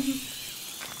one's for you.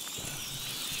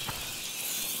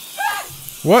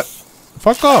 What?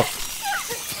 Fuck off!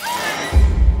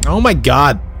 Oh my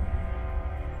god!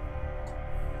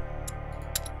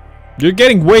 You're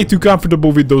getting way too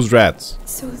comfortable with those rats.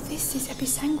 So this is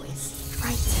Episanguis,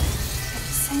 right?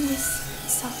 Episanguis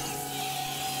and sulfur.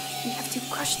 We have to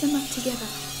crush them up together.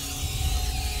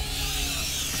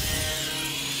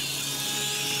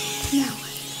 Now,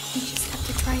 we just have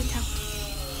to try it out.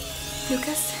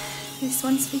 Lucas, this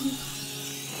one's for you.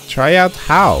 Try out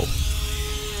how?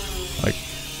 Like,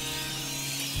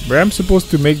 where I'm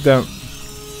supposed to make them...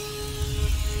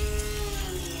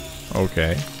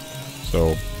 Okay.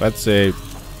 So, let's say,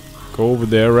 go over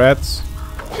there, rats.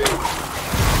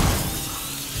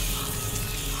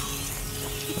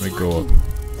 Let me go up.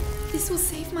 This will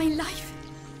save my life.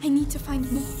 I need to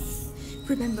find more.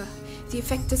 Remember, the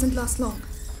effect doesn't last long.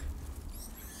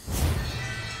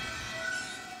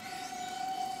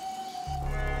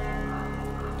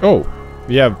 Oh,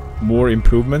 we have more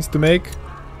improvements to make?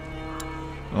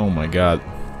 Oh my god.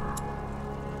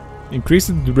 Increase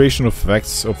the duration of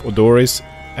effects of Odoris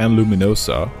and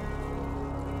Luminosa.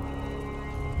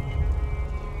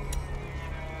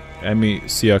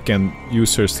 Amicia can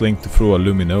use her sling to throw a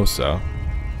Luminosa.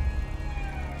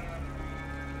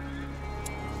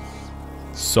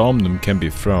 Somnum can be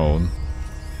thrown.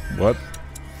 What?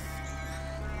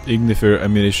 Ignifer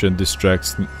ammunition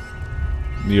distracts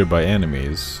nearby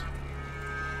enemies.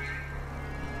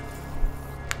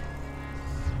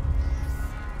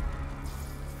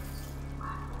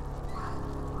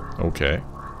 Okay.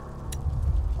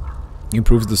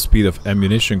 Improves the speed of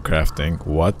ammunition crafting.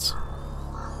 What?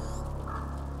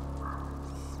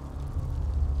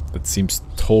 That seems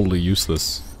totally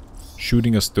useless.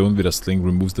 Shooting a stone with a sling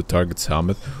removes the target's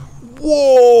helmet.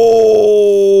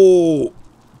 Whoa!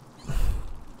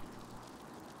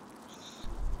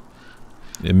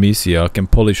 Amicia can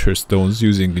polish her stones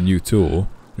using the new tool,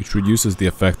 which reduces the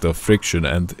effect of friction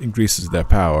and increases their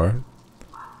power.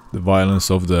 The violence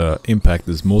of the impact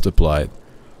is multiplied.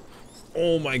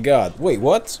 Oh my god. Wait,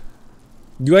 what?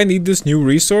 Do I need this new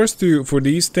resource for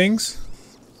these things?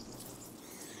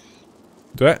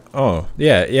 Do I? Oh,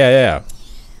 yeah.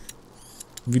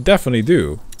 We definitely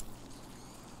do.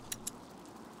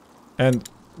 And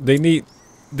they're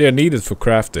needed for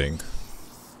crafting.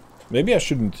 Maybe I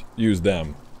shouldn't use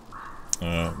them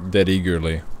that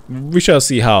eagerly. We shall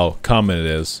see how common it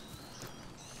is.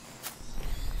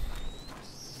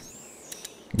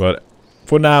 But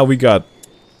for now we got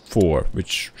 4,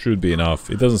 which should be enough.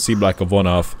 It doesn't seem like a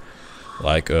one-off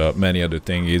like many other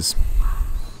thingies.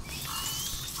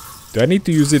 Do I need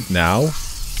to use it now?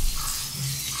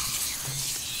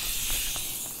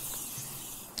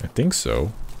 I think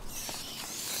so.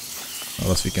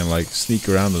 Unless we can like sneak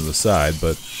around on the side,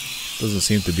 but doesn't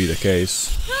seem to be the case.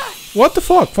 What the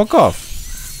fuck? Fuck off.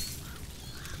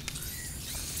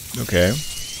 Okay.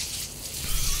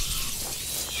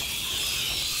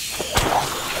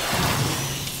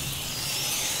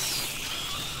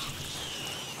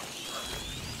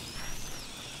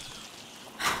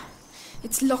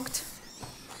 It's locked.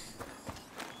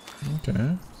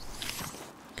 Okay.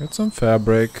 Got some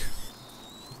fabric.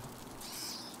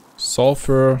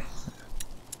 Sulfur.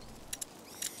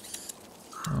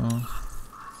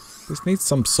 This needs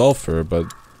some sulfur,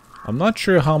 but I'm not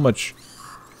sure how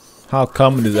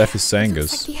common is Ephisangus.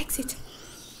 Looks like the exit.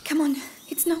 Come on,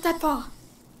 it's not that far.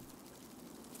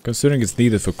 Considering it's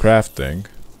needed for crafting,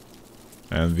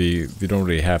 and we don't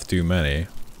really have too many,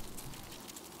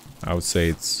 I would say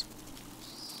it's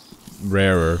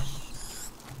rarer.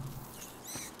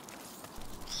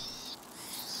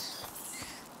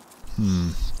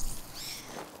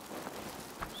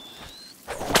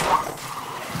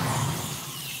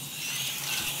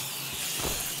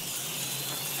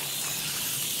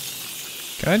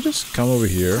 Can I just come over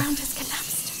here? The ground has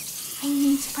collapsed. I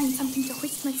need to find something to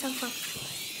hoist myself up.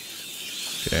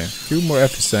 Okay, 2 more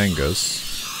Ephisangus.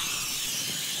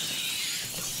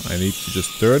 I need to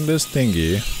just turn this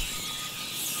thingy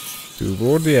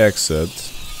toward the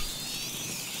exit.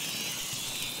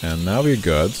 And now we're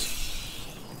good.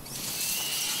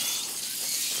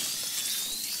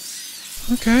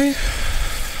 Okay.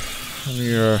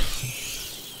 We are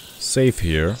safe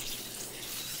here.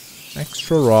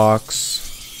 Extra rocks.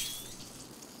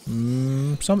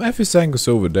 Some Ephisangus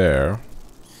over there.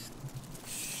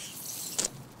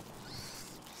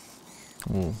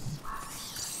 Oh.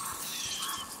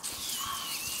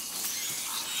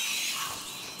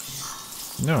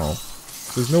 No.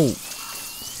 There's no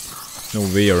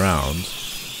way around.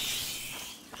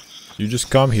 You just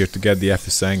come here to get the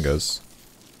Ephisangus.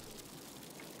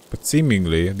 But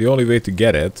seemingly, the only way to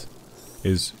get it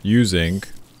is using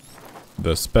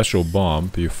the special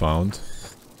bomb you found.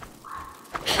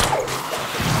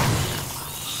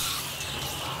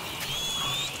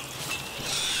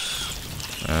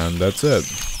 And that's it.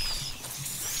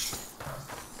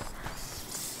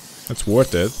 It's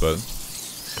worth it, but...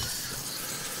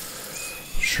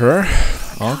 Sure.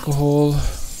 Alcohol.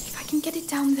 If I can get it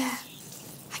down there,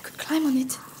 I could climb on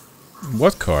it.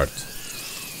 What cart?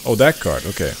 Oh, that cart.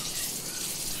 Okay.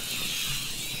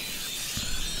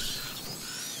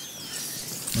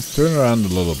 Let's turn around a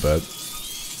little bit.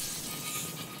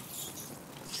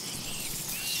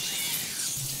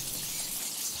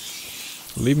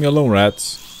 Leave me alone,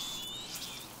 rats.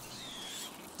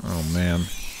 Oh man.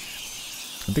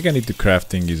 I think I need to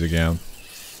craft thingies again.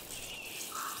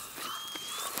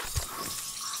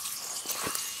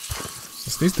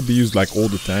 This needs to be used like all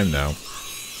the time now.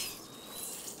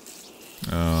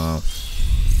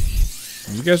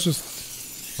 You guys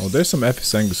just... Oh, there's some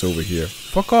Ephisangus over here.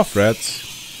 Fuck off, rats.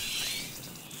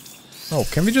 Oh,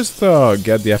 can we just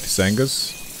get the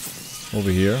Ephisangus over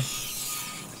here?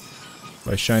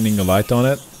 By shining a light on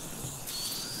it?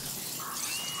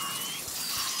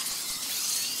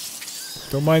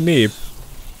 Don't mind me.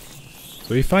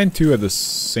 So we find 2 at the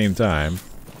same time.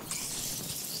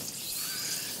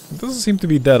 It doesn't seem to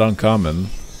be that uncommon.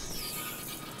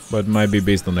 But it might be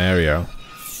based on the area.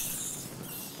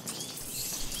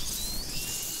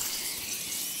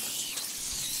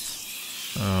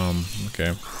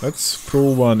 Okay. Let's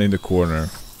throw one in the corner.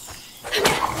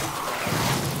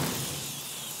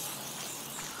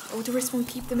 Odorous won't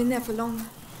keep them in there for long.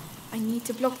 I need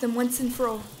to block them once and for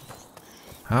all.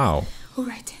 How?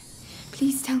 Alright.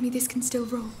 Please tell me this can still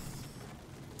roll.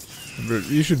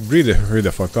 You should really hurry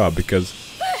the fuck up, because...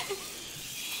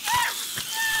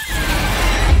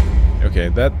 Okay,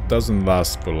 that doesn't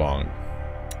last for long.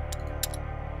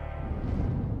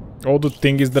 All the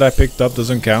thingies that I picked up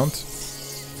doesn't count?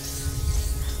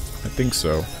 I think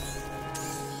so.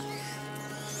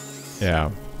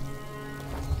 Yeah.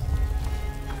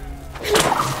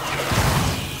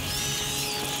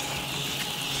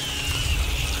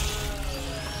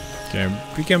 Okay,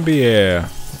 we can be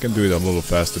we can do it a little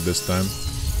faster this time.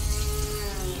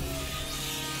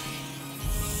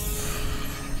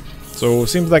 So,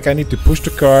 seems like I need to push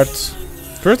the cart.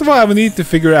 First of all, I will need to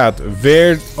figure out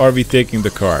where are we taking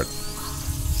the cart.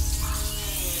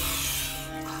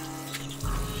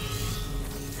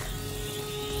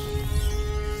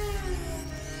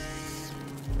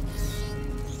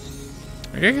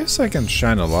 I guess I can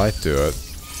shine a light to it.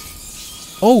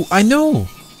 Oh, I know!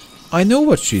 I know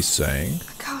what she's saying.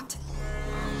 I can't.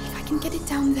 If I can get it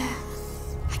down there,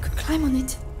 I could climb on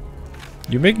it.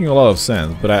 You're making a lot of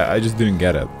sense, but I just didn't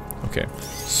get it. Okay.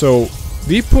 So,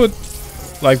 we put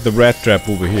like the rat trap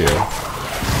over here.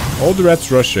 All the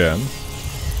rats rush in.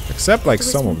 Except like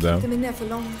some of them. Keep them in there for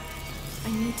long.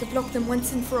 I need to block them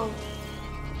once and for all.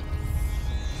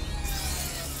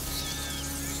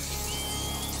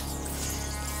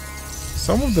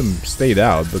 Some of them stayed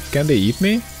out, but can they eat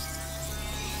me?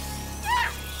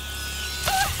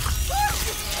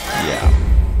 Yeah.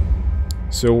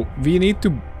 So we need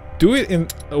to do it in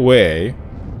a way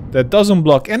that doesn't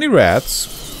block any rats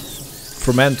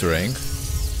from entering,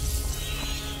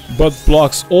 but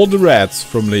blocks all the rats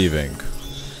from leaving.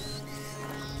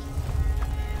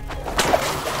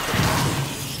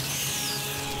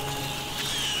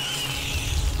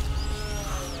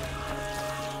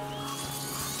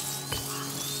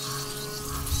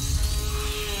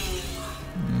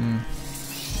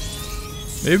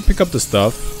 Maybe pick up the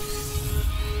stuff.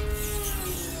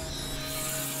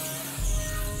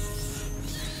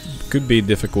 Could be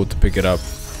difficult to pick it up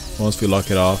once we lock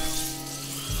it off.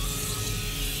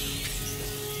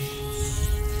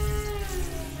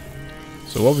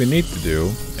 So what we need to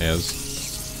do is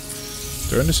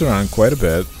turn this around quite a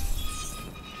bit.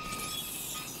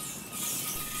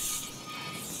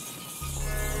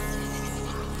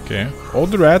 Okay, all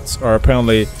the rats are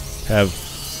apparently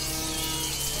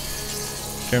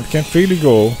can freely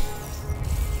go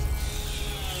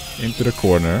into the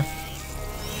corner.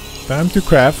 Time to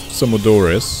craft some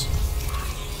Odoris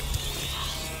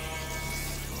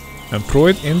and throw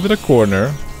it into the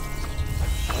corner.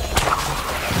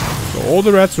 So all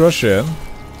the rats rush in.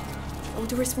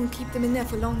 Odoris won't keep them in there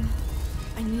for long.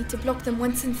 I need to block them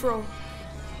once and for all.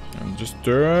 And just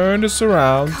turn this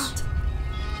around. Can't.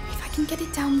 If I can get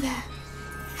it down there,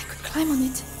 I could climb on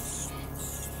it.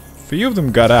 3 of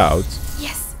them got out.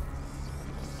 Yes.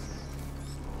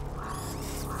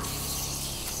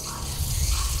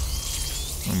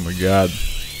 Oh my god.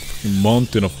 A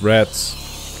mountain of rats.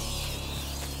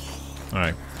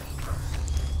 Alright.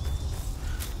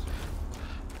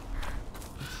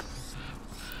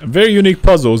 Very unique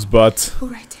puzzles, but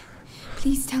Alright.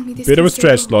 Please tell me this. bit of a can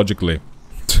still stretch go. logically.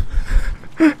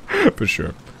 For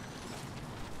sure.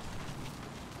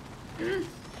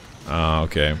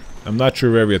 Okay. I'm not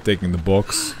sure where we are taking the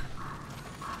box.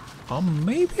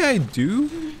 Maybe I do.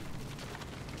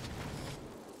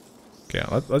 Okay,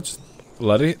 let's just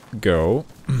let it go.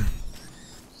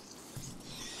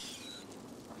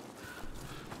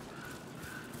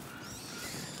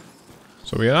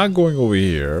 So we are not going over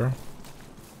here.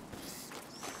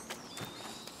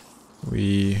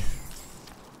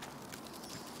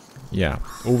 Yeah,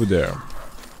 over there.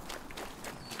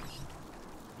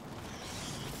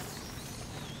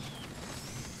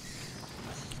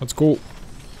 Let's go.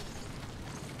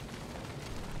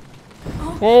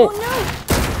 Oh no!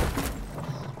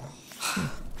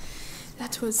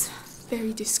 That was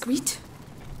very discreet.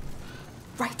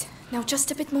 Right, now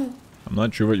just a bit more. I'm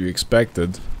not sure what you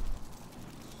expected.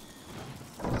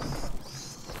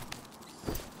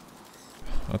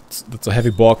 That's a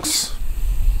heavy box.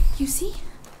 You see?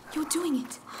 You're doing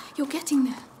it. You're getting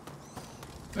there.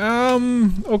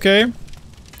 Okay.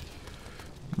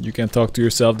 You can talk to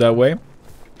yourself that way.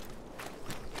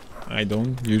 I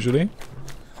don't usually.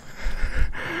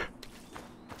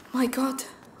 My god,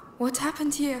 what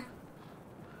happened here?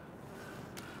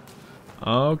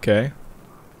 Okay.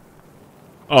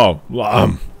 Oh,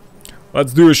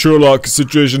 let's do a Sherlock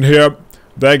situation here.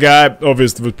 That guy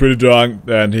obviously was pretty drunk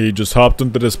and he just hopped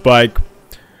onto the spike.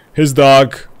 His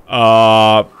dog,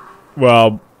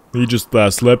 well, he just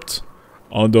slipped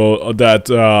on that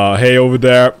hay over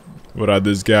there without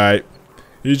this guy.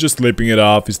 He's just slipping it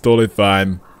off. He's totally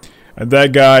fine. And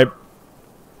that guy,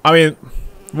 I mean,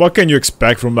 what can you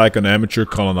expect from like an amateur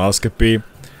colonoscopy?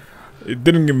 It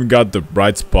didn't even got the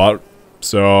right spot.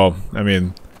 So, I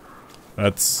mean,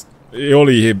 he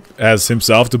only has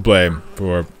himself to blame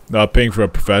for not paying for a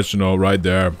professional right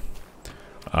there.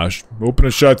 Open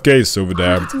a shut case over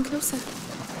there.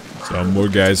 Some more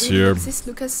guys here.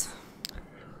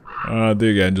 There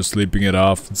again, just sleeping it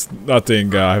off. It's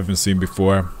nothing I haven't seen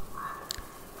before.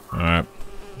 Alright,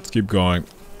 let's keep going.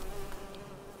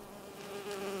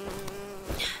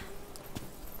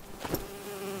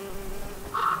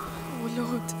 Oh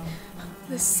Lord,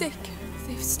 they're sick.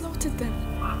 They've slaughtered them.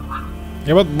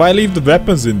 Yeah, but why leave the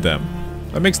weapons in them?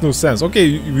 That makes no sense. Okay,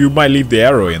 you might leave the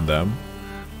arrow in them.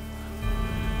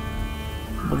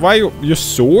 But why your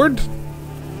sword?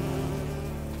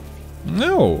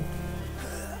 No.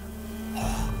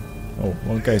 Oh,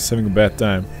 one guy's having a bad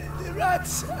time. The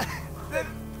rats!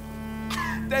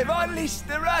 They've unleashed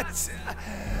the rats!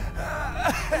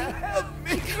 Help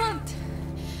me! I can't.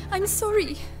 I'm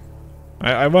sorry.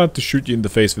 I wanted to shoot you in the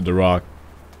face with the rock.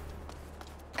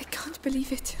 I can't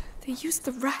believe it. They used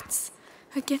the rats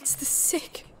against the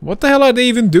sick. What the hell are they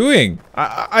even doing?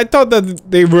 I thought that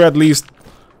they were at least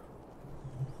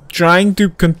trying to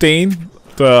contain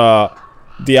the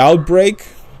outbreak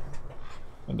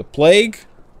and the plague,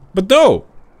 but no.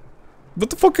 What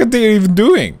the fuck are they even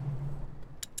doing?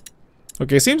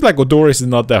 Okay, seems like Odoris is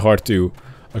not that hard to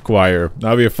acquire.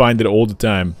 Now we find it all the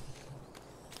time.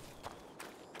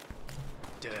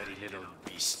 Dirty little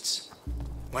beasts.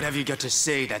 What have you got to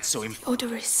say that's so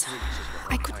important? Odoris,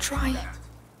 I could try.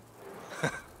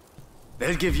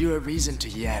 They'll give you a reason to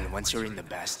yell once you're in the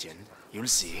bastion. You'll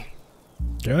see.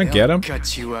 Can I get him?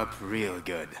 Cut you up real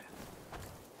good.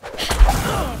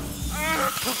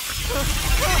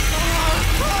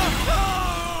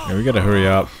 Yeah, we gotta hurry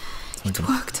up. It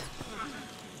worked.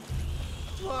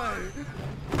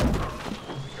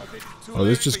 Oh,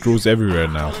 this just grows everywhere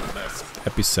now.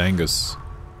 Episangus.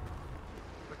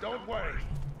 But don't worry.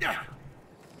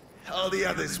 All the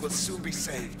others will soon be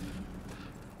saved.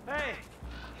 Hey!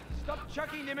 Stop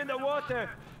chucking them in the water!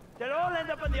 They'll all end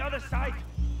up on the other side!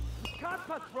 We can't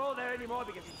patrol there anymore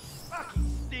because it fucking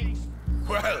stinks!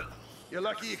 Well, you're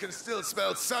lucky you can still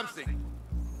smell something.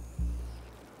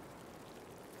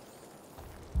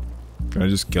 Can I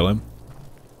just kill him?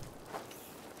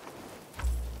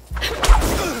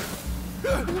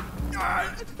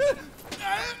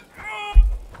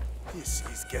 This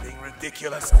is getting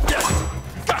ridiculous.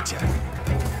 Gotcha!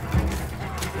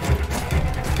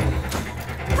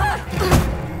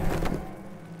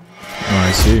 Oh,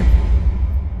 I see.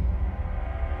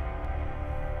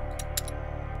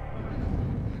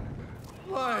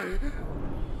 Why?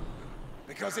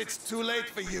 Because it's too late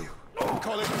for you.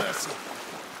 Call it mercy.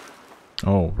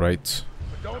 Oh, right.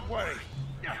 But don't worry.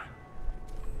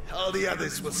 All the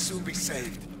others will soon be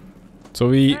saved. So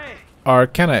we are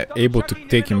kinda able to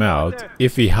take him out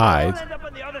if we hide. They'll all end up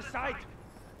on the other side!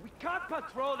 We can't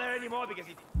patrol there anymore because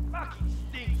it fucking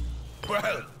stinks!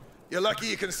 Well, you're lucky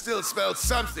you can still smell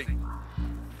something.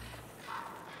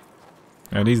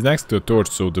 And he's next to a torch,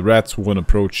 so the rats won't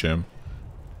approach him.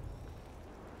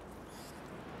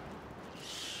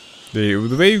 The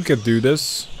way you can do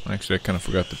this, actually I kind of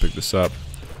forgot to pick this up,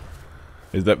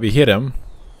 is that we hit him,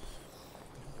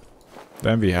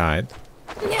 then we hide.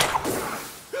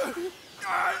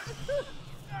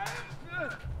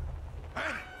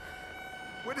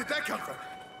 Where did that come from?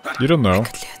 You don't know, I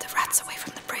could lure the rats away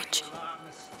from the bridge.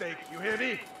 Mistake, you hear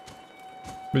me?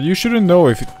 but you shouldn't know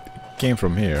if it came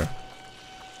from here.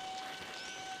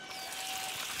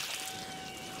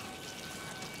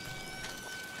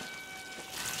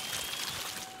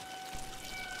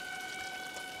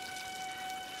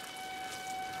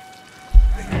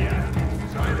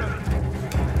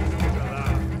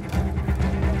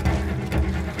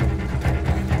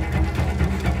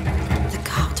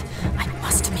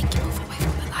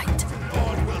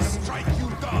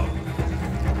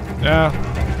 Yeah.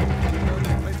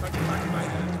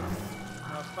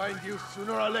 I'll find you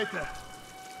sooner or later.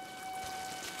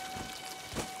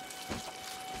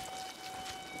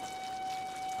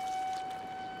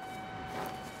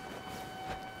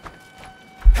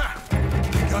 Ha!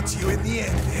 Got you in the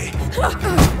end,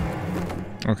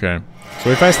 eh? Okay.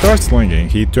 So if I start slinging,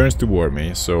 he turns toward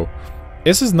me, so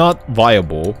this is not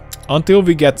viable until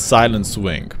we get Silent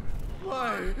Swing.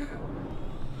 Why?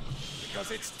 Because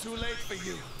it's too late for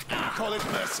you. Call it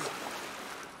mercy.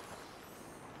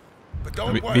 But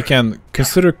don't worry. We can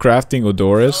consider crafting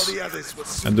Odoris,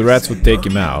 and the rats would take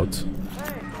him out.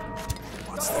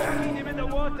 What's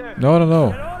that? No, no,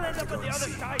 no.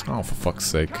 Oh, for fuck's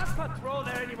sake.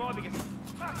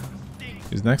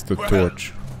 He's next to a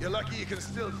torch. You're lucky you can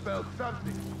still smell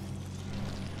something.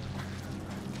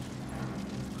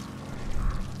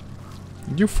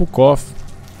 You fuck off.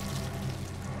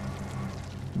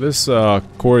 This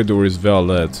corridor is well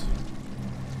lit.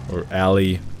 Or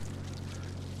alley.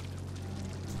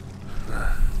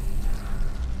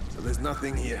 So there's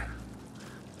nothing here.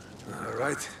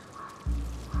 Alright.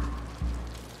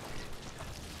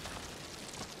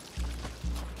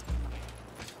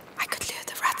 I could lure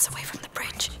the rats away from the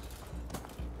bridge.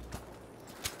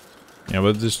 Yeah,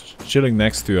 but just chilling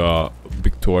next to a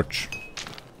big torch.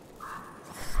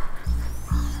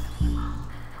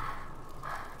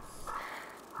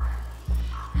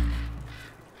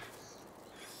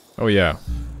 Oh yeah.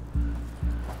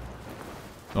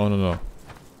 Oh no no.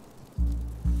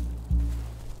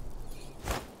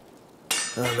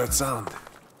 That sound.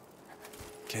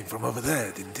 Came from over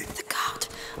there, didn't it? The guard.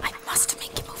 I must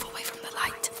make him move away from the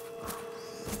light.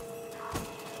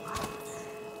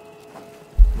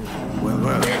 Well,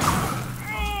 well.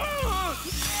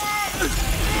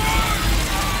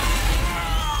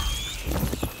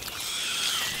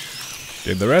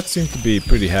 Okay, the rats seem to be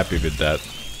pretty happy with that.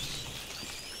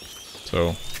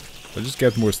 So, I'll just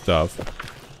get more stuff.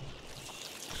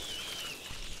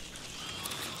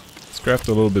 Let's craft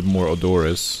a little bit more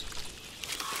Odoris.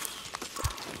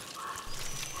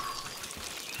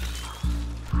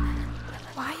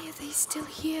 Why are they still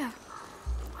here?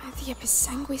 The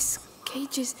Episanguis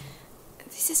cages.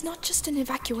 This is not just an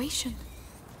evacuation.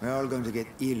 We're all going to get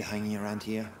ill hanging around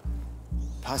here.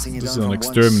 Passing it This on is an from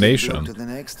extermination. one sick to the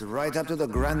next, right up to the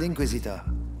Grand Inquisitor.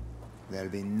 There'll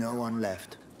be no one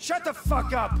left. Shut the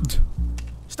fuck up!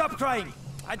 Stop crying!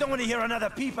 I don't want to hear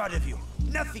another peep out of you.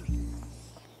 Nothing!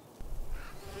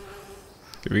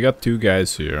 Okay, we got two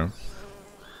guys here.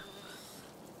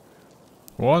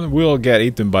 One will get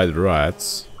eaten by the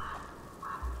rats.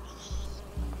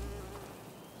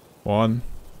 One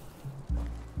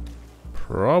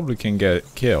probably can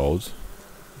get killed.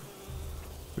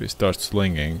 We start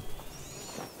slinging.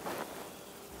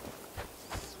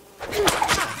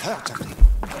 I've heard something.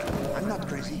 I'm not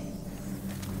crazy.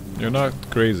 You're not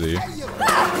crazy.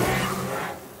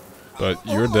 But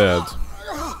you're dead.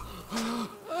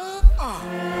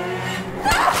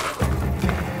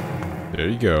 There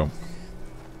you go.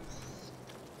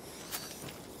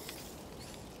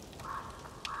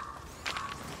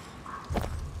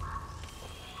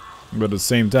 But at the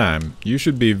same time, you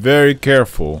should be very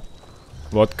careful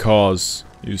what cause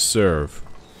you serve.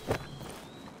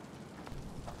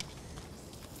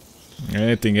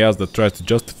 Anything else that tries to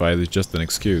justify it is just an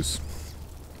excuse.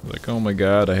 Like, oh my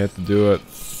god, I had to do it.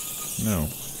 No.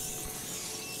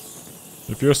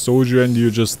 If you're a soldier and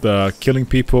you're just killing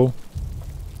people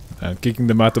and kicking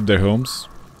them out of their homes,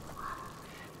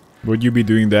 would you be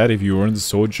doing that if you weren't a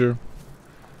soldier?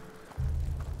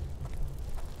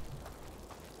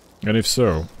 And if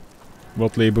so,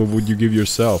 what label would you give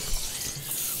yourself?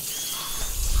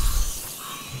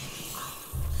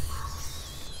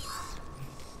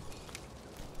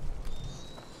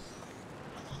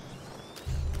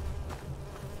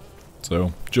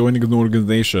 So, joining an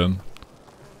organization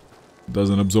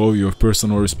doesn't absolve you of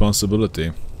personal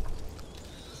responsibility.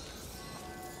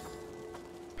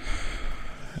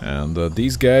 And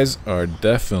these guys are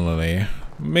definitely...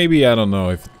 Maybe, I don't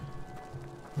know if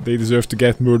they deserve to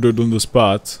get murdered on the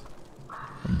spot.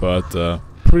 But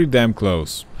pretty damn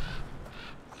close.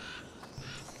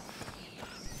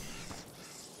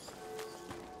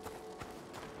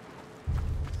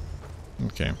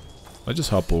 Okay, I'll just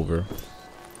hop over.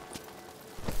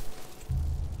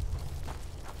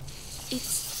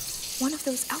 It's one of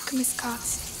those alchemist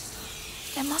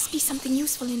cards. There must be something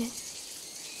useful in it.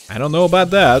 I don't know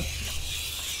about that.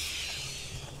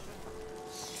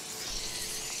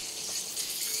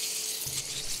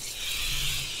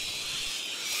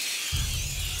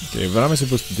 Okay, what am I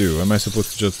supposed to do? Am I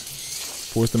supposed to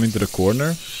just force them into the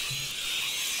corner?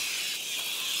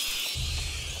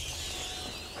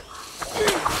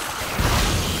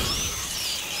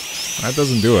 That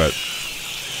doesn't do it.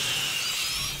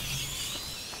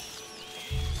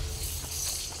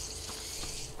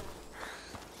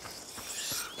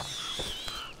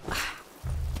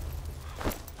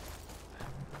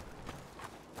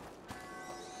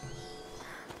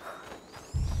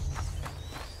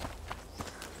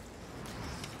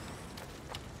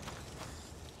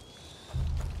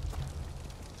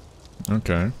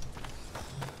 Okay.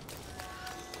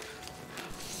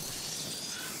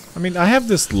 I mean, I have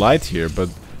this light here, but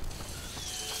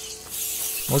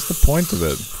what's the point of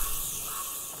it?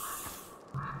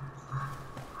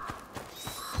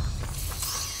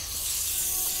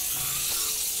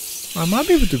 I might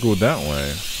be able to go that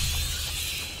way.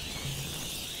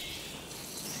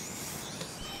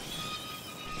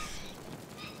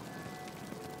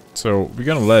 So, we're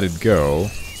gonna let it go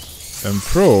and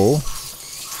throw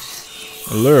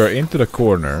a lure into the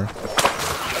corner.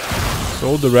 So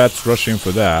all the rats rush in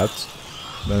for that.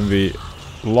 Then we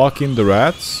lock in the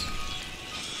rats.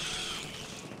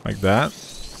 Like that.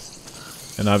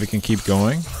 And now we can keep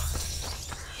going.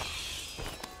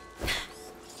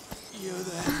 You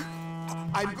there?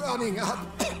 I'm burning up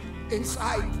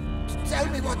inside. Tell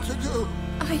me what to do.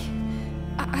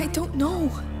 I don't know.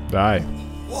 Die.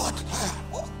 What?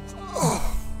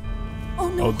 Oh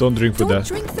no. Oh, don't drink for that.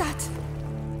 Don't drink that.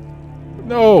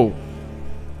 No.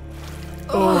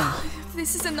 Oh,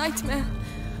 this is a nightmare.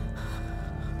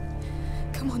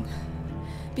 Come on.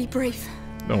 Be brave.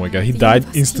 Oh my god, he died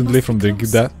instantly from drinking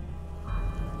that.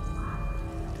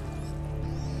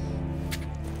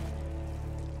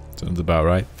 about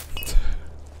right.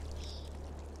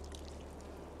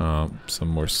 Some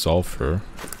more sulfur.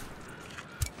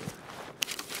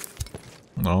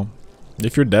 No.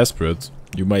 If you're desperate,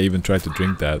 you might even try to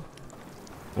drink that.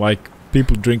 Like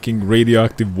people drinking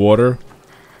radioactive water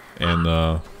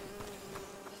and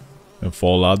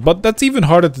Fallout. But that's even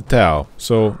harder to tell.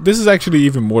 So this is actually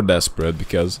even more desperate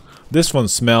because this one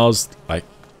smells like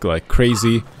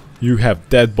crazy. You have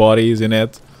dead bodies in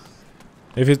it.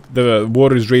 If the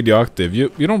water is radioactive, you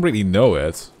don't really know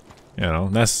it, you know,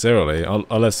 necessarily,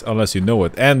 unless you know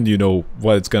it and you know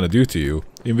what it's gonna do to you.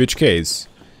 In which case,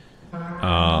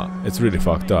 it's really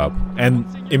fucked up. And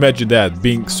imagine that,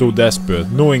 being so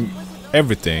desperate, knowing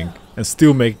everything, and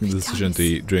still making the decision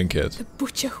to drink it. The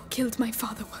butcher who killed my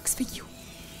father works for you.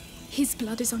 His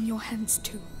blood is on your hands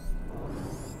too.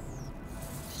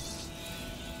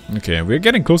 Okay, we're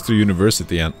getting close to the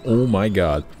university, and oh my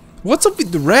god, what's up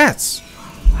with the rats?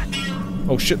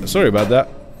 Oh shit, sorry about that.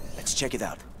 Let's check it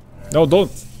out. No, don't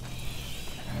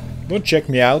check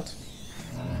me out.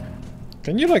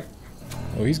 Can you like...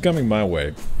 Oh, he's coming my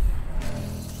way.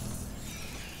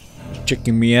 He's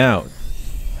checking me out.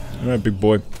 Alright, big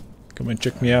boy. Come and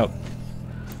check me out.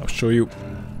 I'll show you.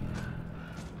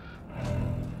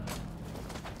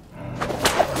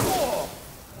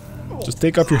 Just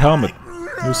take off your helmet.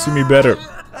 You'll see me better.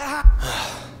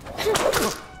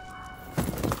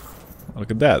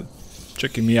 Look at that.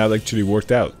 Checking me out actually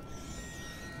worked out.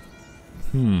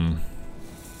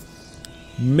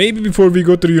 Maybe before we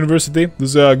go to the university, this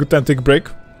is a good time to take a break.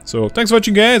 So thanks for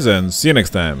watching, guys, and see you next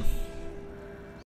time.